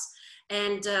something else.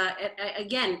 And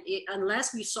again,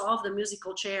 unless we solve the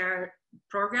musical chair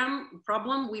problem,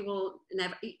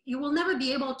 you will never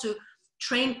be able to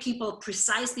train people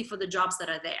precisely for the jobs that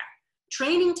are there.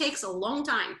 training takes a long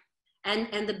time.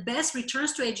 And the best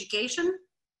returns to education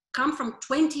come from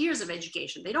 20 years of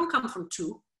education. They don't come from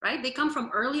 2, right? They come from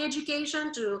early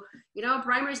education to,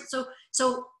 primary. So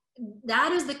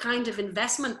that is the kind of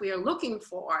investment we are looking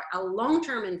for, a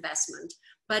long-term investment.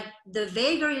 But the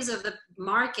vagaries of the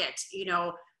market,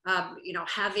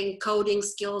 having coding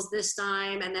skills this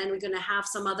time, and then we're going to have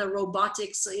some other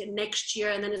robotics next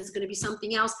year, and then it's going to be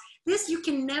something else. This you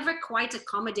can never quite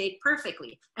accommodate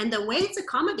perfectly. And the way it's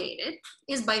accommodated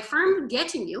is by firm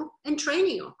getting you and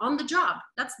training you on the job.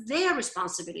 That's their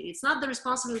responsibility. It's not the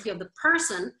responsibility of the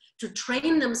person to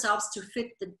train themselves to fit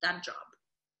that job.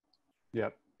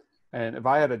 Yep. And if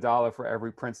I had $1 for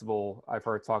every principal I've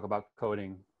heard talk about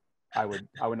coding, I would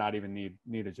not even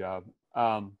need a job.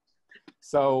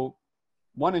 So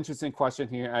one interesting question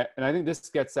here, and I think this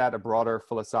gets at a broader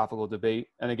philosophical debate.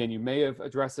 And again, you may have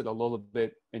addressed it a little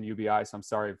bit in UBI, so I'm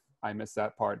sorry if I missed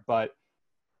that part. But,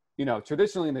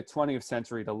 traditionally in the 20th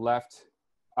century, the left,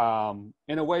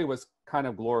 in a way, was kind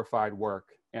of glorified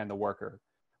work and the worker.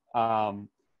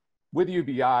 With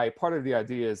UBI, part of the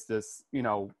idea is this,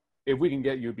 if we can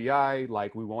get UBI,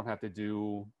 like we won't have to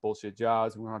do bullshit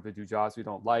jobs, we won't have to do jobs we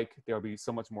don't like, there'll be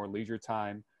so much more leisure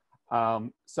time.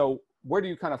 So where do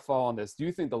you kind of fall on this? Do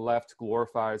you think the left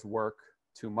glorifies work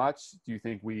too much? Do you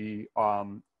think we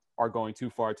are going too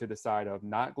far to the side of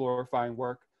not glorifying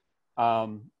work?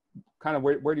 Kind of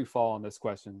where do you fall on this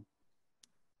question?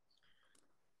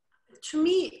 To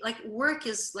me, like work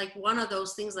is like one of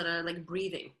those things that are like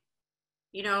breathing.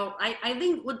 I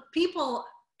think what people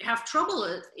have trouble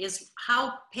with is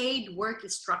how paid work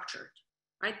is structured,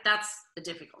 right? That's the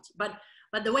difficulty. But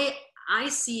the way I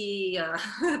see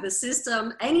the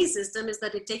system, any system, is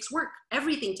that it takes work.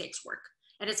 Everything takes work.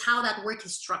 And it's how that work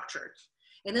is structured.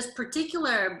 In this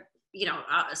particular,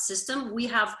 system, we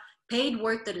have paid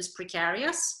work that is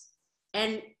precarious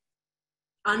and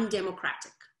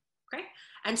undemocratic, okay?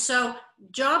 And so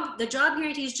the job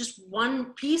guarantee is just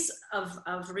one piece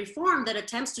of reform that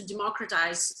attempts to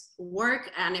democratize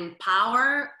work and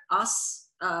empower us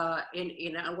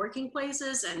in working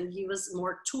places and give us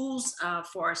more tools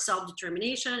for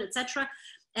self-determination, etc.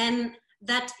 And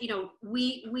that,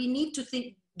 we need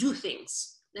to do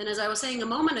things. And as I was saying a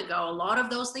moment ago, a lot of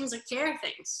those things are care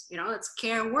things, it's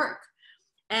care work.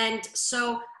 And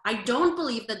so I don't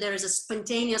believe that there is a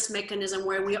spontaneous mechanism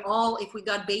where if we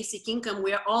got basic income,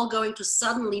 we're all going to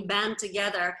suddenly band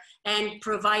together and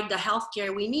provide the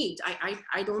healthcare we need.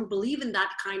 I don't believe in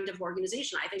that kind of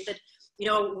organization. I think that,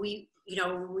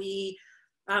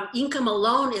 income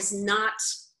alone is not,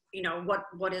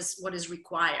 what is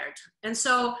required. And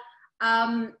so,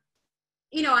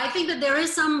 I think that there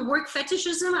is some work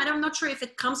fetishism. I'm not sure if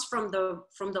it comes from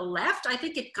the left. I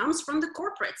think it comes from the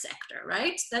corporate sector,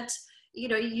 right? That,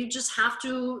 you just have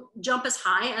to jump as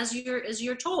high as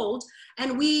you're told.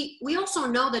 And we also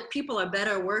know that people are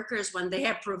better workers when they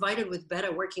are provided with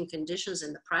better working conditions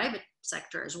in the private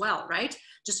sector as well, right?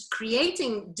 Just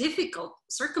creating difficult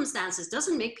circumstances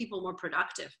doesn't make people more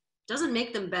productive, doesn't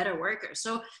make them better workers.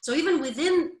 So even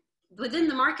within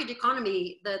the market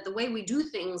economy, the way we do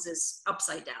things is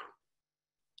upside down.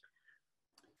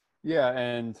 Yeah,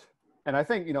 and I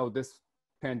think, this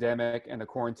pandemic and the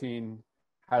quarantine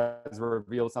has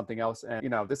revealed something else.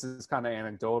 And, this is kind of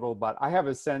anecdotal, but I have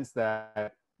a sense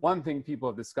that one thing people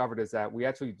have discovered is that we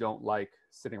actually don't like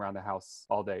sitting around the house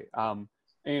all day. And,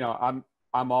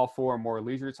 I'm all for more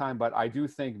leisure time, but I do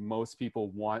think most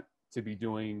people want to be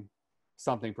doing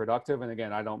something productive. And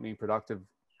again, I don't mean productive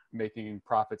making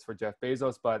profits for Jeff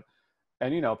Bezos,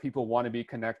 and people want to be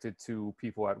connected to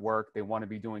people at work. They want to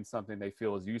be doing something they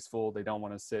feel is useful. They don't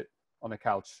want to sit on the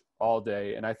couch all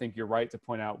day. And I think you're right to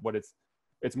point out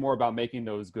it's more about making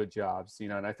those good jobs,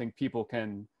 and I think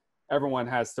everyone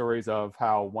has stories of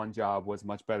how one job was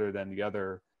much better than the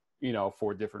other,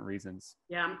 for different reasons.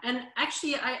 Yeah. And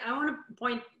actually I want to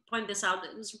point this out.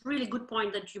 It's a really good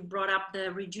point that you brought up,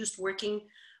 the reduced working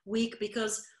week,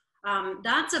 because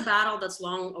that's a battle that's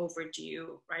long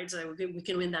overdue, right? So we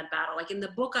can win that battle. Like in the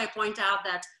book, I point out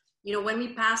that, when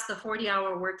we passed the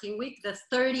 40-hour working week, the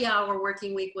 30-hour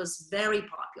working week was very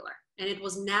popular and it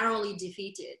was narrowly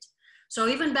defeated. So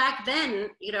even back then,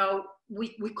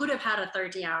 we could have had a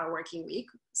 30-hour working week.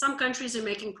 Some countries are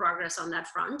making progress on that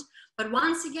front. But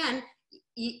once again,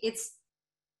 it's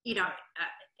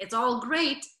all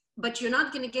great, but you're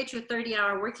not going to get your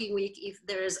 30-hour working week if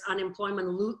there's unemployment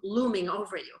looming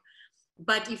over you.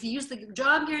 But if you use the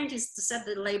job guarantees to set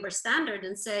the labor standard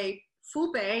and say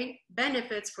full pay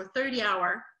benefits for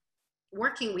 30-hour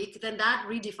working week, then that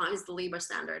redefines the labor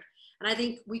standard. And I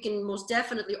think we can most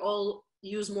definitely all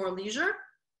use more leisure.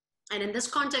 And in this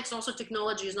context, also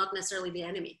technology is not necessarily the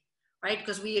enemy. right?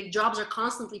 Because jobs are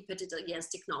constantly pitted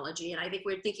against technology. And I think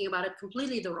we're thinking about it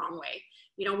completely the wrong way.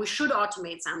 You know, we should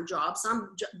automate some jobs.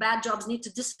 Some bad jobs need to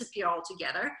disappear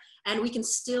altogether. And we can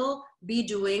still be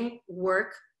doing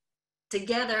work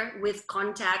together with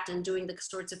contact and doing the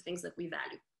sorts of things that we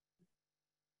value.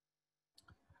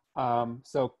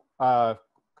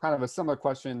 Kind of a similar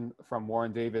question from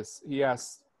Warren Davis. He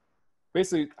asked,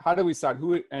 basically, how do we decide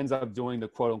who ends up doing the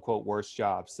quote unquote worst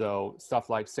jobs? So stuff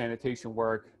like sanitation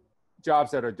work, jobs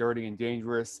that are dirty and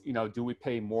dangerous, you know, do we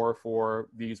pay more for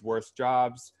these worst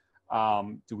jobs?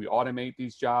 Do we automate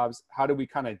these jobs? How do we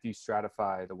kind of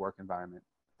de-stratify the work environment?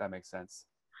 If that makes sense.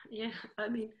 Yeah, I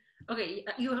mean, okay,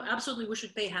 we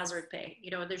should pay hazard pay. You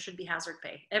know, there should be hazard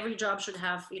pay. Every job should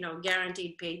have, you know,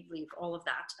 guaranteed paid leave, all of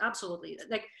that. Absolutely.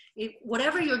 Like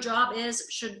whatever your job is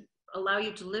should allow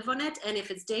you to live on it. And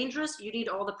if it's dangerous, you need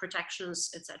all the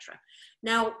protections, etc.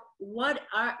 Now, what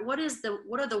are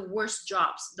the worst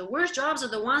jobs? The worst jobs are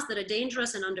the ones that are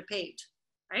dangerous and underpaid,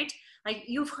 right? Like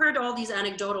you've heard all these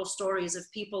anecdotal stories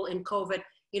of people in COVID.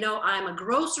 You know, I'm a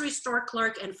grocery store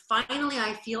clerk and finally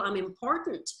I feel I'm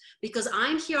important because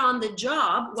I'm here on the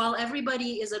job while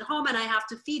everybody is at home and I have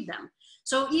to feed them.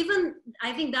 So even,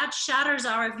 I think that shatters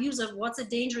our views of what's a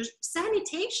dangerous.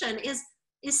 Sanitation is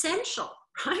essential,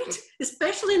 right?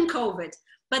 Especially in COVID,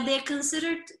 but they're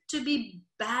considered to be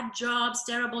bad jobs,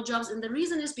 terrible jobs. And the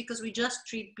reason is because we just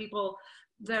treat people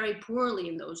very poorly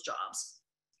in those jobs.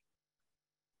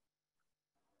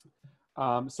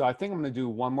 So I think I'm going to do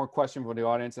one more question for the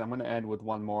audience, and I'm going to end with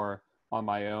one more on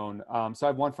my own. So I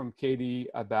have one from Katie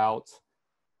about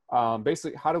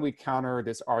basically how do we counter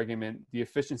this argument, the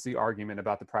efficiency argument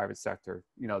about the private sector?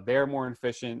 You know, they're more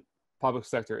efficient, public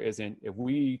sector isn't. If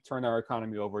we turn our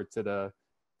economy over to the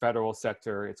federal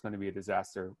sector, it's going to be a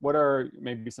disaster. What are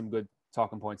maybe some good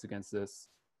talking points against this?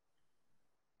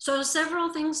 So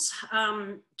several things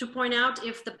to point out.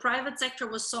 If the private sector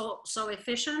was so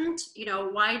efficient, you know,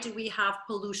 why do we have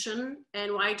pollution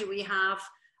and why do we have,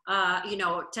 you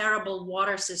know, terrible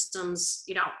water systems,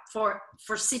 you know, for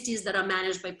cities that are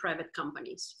managed by private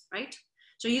companies, right?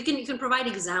 So you can provide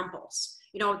examples.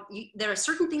 You know, there are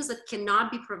certain things that cannot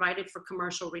be provided for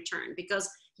commercial return because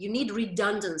you need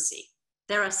redundancy.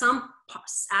 There are some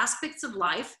aspects of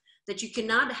life that you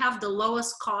cannot have the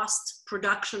lowest cost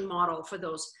production model for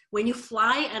those. When you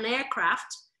fly an aircraft,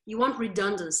 you want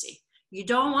redundancy. You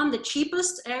don't want the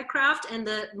cheapest aircraft and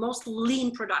the most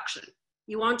lean production.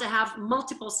 You want to have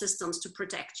multiple systems to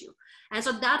protect you. And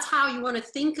so that's how you want to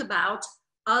think about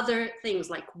other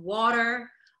things like water,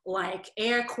 like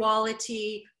air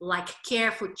quality, like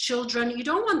care for children. You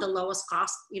don't want the lowest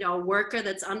cost, you know, worker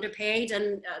that's underpaid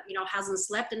and, you know, hasn't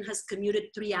slept and has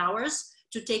commuted 3 hours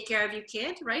to take care of your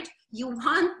kid, right? You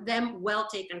want them well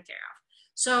taken care of.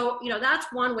 So, you know, that's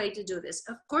one way to do this.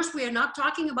 Of course, we are not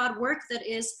talking about work that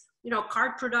is, you know,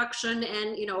 card production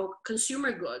and, you know,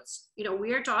 consumer goods. You know,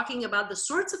 we are talking about the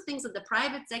sorts of things that the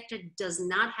private sector does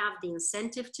not have the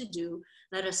incentive to do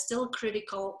that are still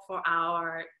critical for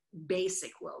our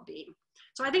basic well-being.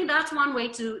 So I think that's one way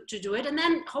to do it. And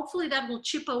then hopefully that will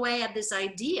chip away at this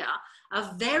idea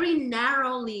of very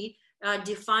narrowly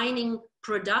defining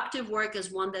productive work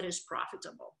as one that is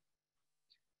profitable.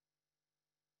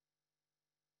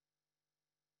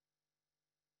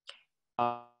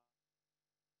 I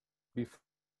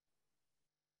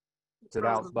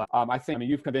think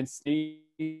you've convinced me.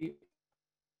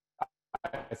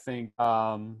 I think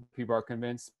people are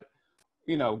convinced.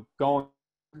 You know,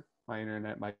 my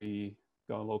internet might be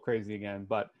going a little crazy again,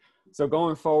 but so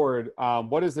going forward,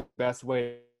 what is the best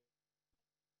way?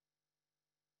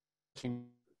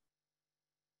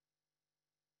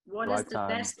 What is the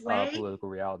best way? Political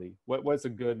reality. What's a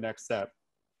good next step?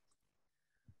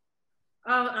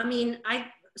 I mean, I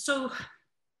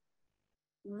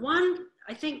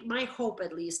think my hope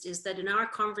at least is that in our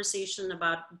conversation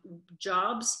about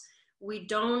jobs, we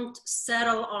don't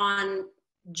settle on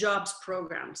jobs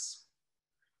programs,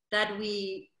 that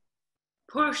we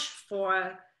push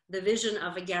for the vision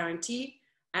of a guarantee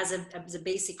as a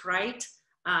basic right,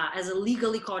 as a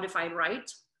legally codified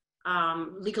right,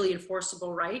 legally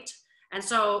enforceable right. And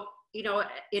so, you know,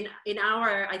 in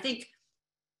our, I think,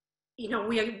 you know,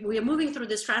 we are moving through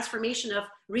this transformation of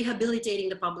rehabilitating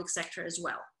the public sector as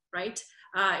well, right?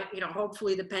 You know,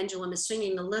 hopefully the pendulum is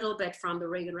swinging a little bit from the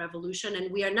Reagan Revolution,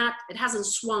 and we are not, it hasn't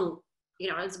swung, you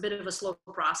know, it's a bit of a slow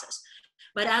process.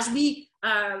 But as we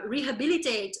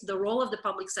rehabilitate the role of the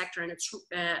public sector and its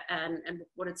and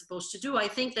what it's supposed to do, I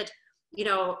think that, you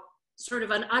know, sort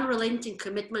of an unrelenting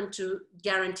commitment to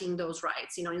guaranteeing those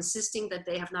rights, you know, insisting that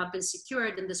they have not been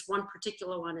secured and this one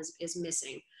particular one is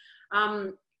missing.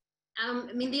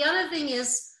 I mean, the other thing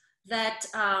is, that,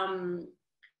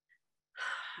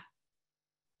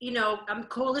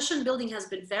 coalition building has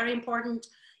been very important.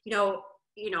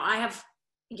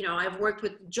 I've worked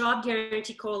with Job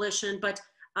Guarantee Coalition, but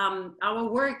our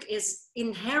work is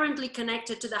inherently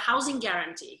connected to the housing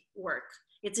guarantee work.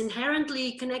 It's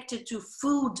inherently connected to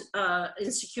food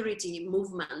insecurity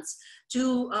movements,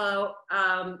 to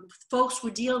folks who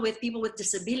deal with people with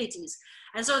disabilities.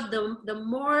 And so the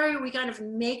more we kind of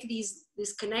make these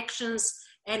connections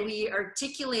and we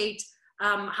articulate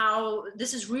how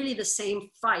this is really the same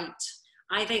fight,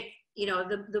 I think,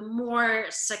 the more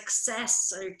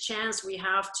success or chance we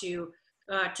have to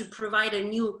provide a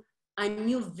new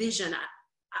vision.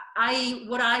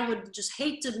 What I would just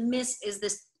hate to miss is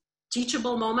this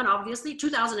teachable moment. Obviously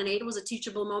 2008 was a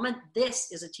teachable moment. This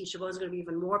is a teachable, it's going to be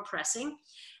even more pressing,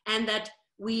 and that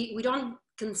we don't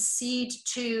concede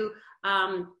to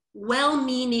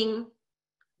well-meaning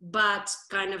but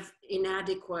kind of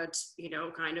inadequate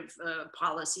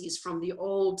policies from the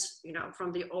old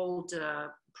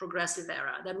progressive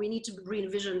era, that we need to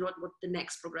re-envision what the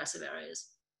next progressive era is.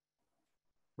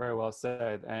 Very well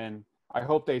said. And I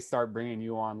hope they start bringing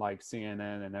you on like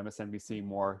CNN and MSNBC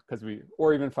more,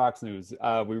 or even Fox News.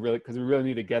 We really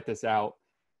need to get this out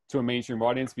to a mainstream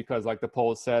audience, because like the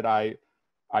poll said, I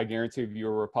guarantee if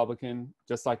you're a Republican,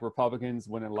 just like Republicans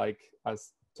wouldn't like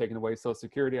us taking away Social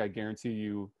Security, I guarantee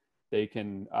you they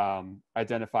can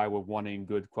identify with wanting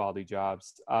good quality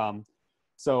jobs.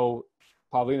 So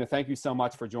Pavlina, thank you so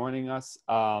much for joining us.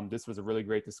 This was a really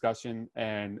great discussion,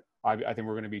 and I think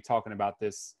we're going to be talking about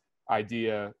this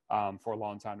idea for a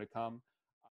long time to come.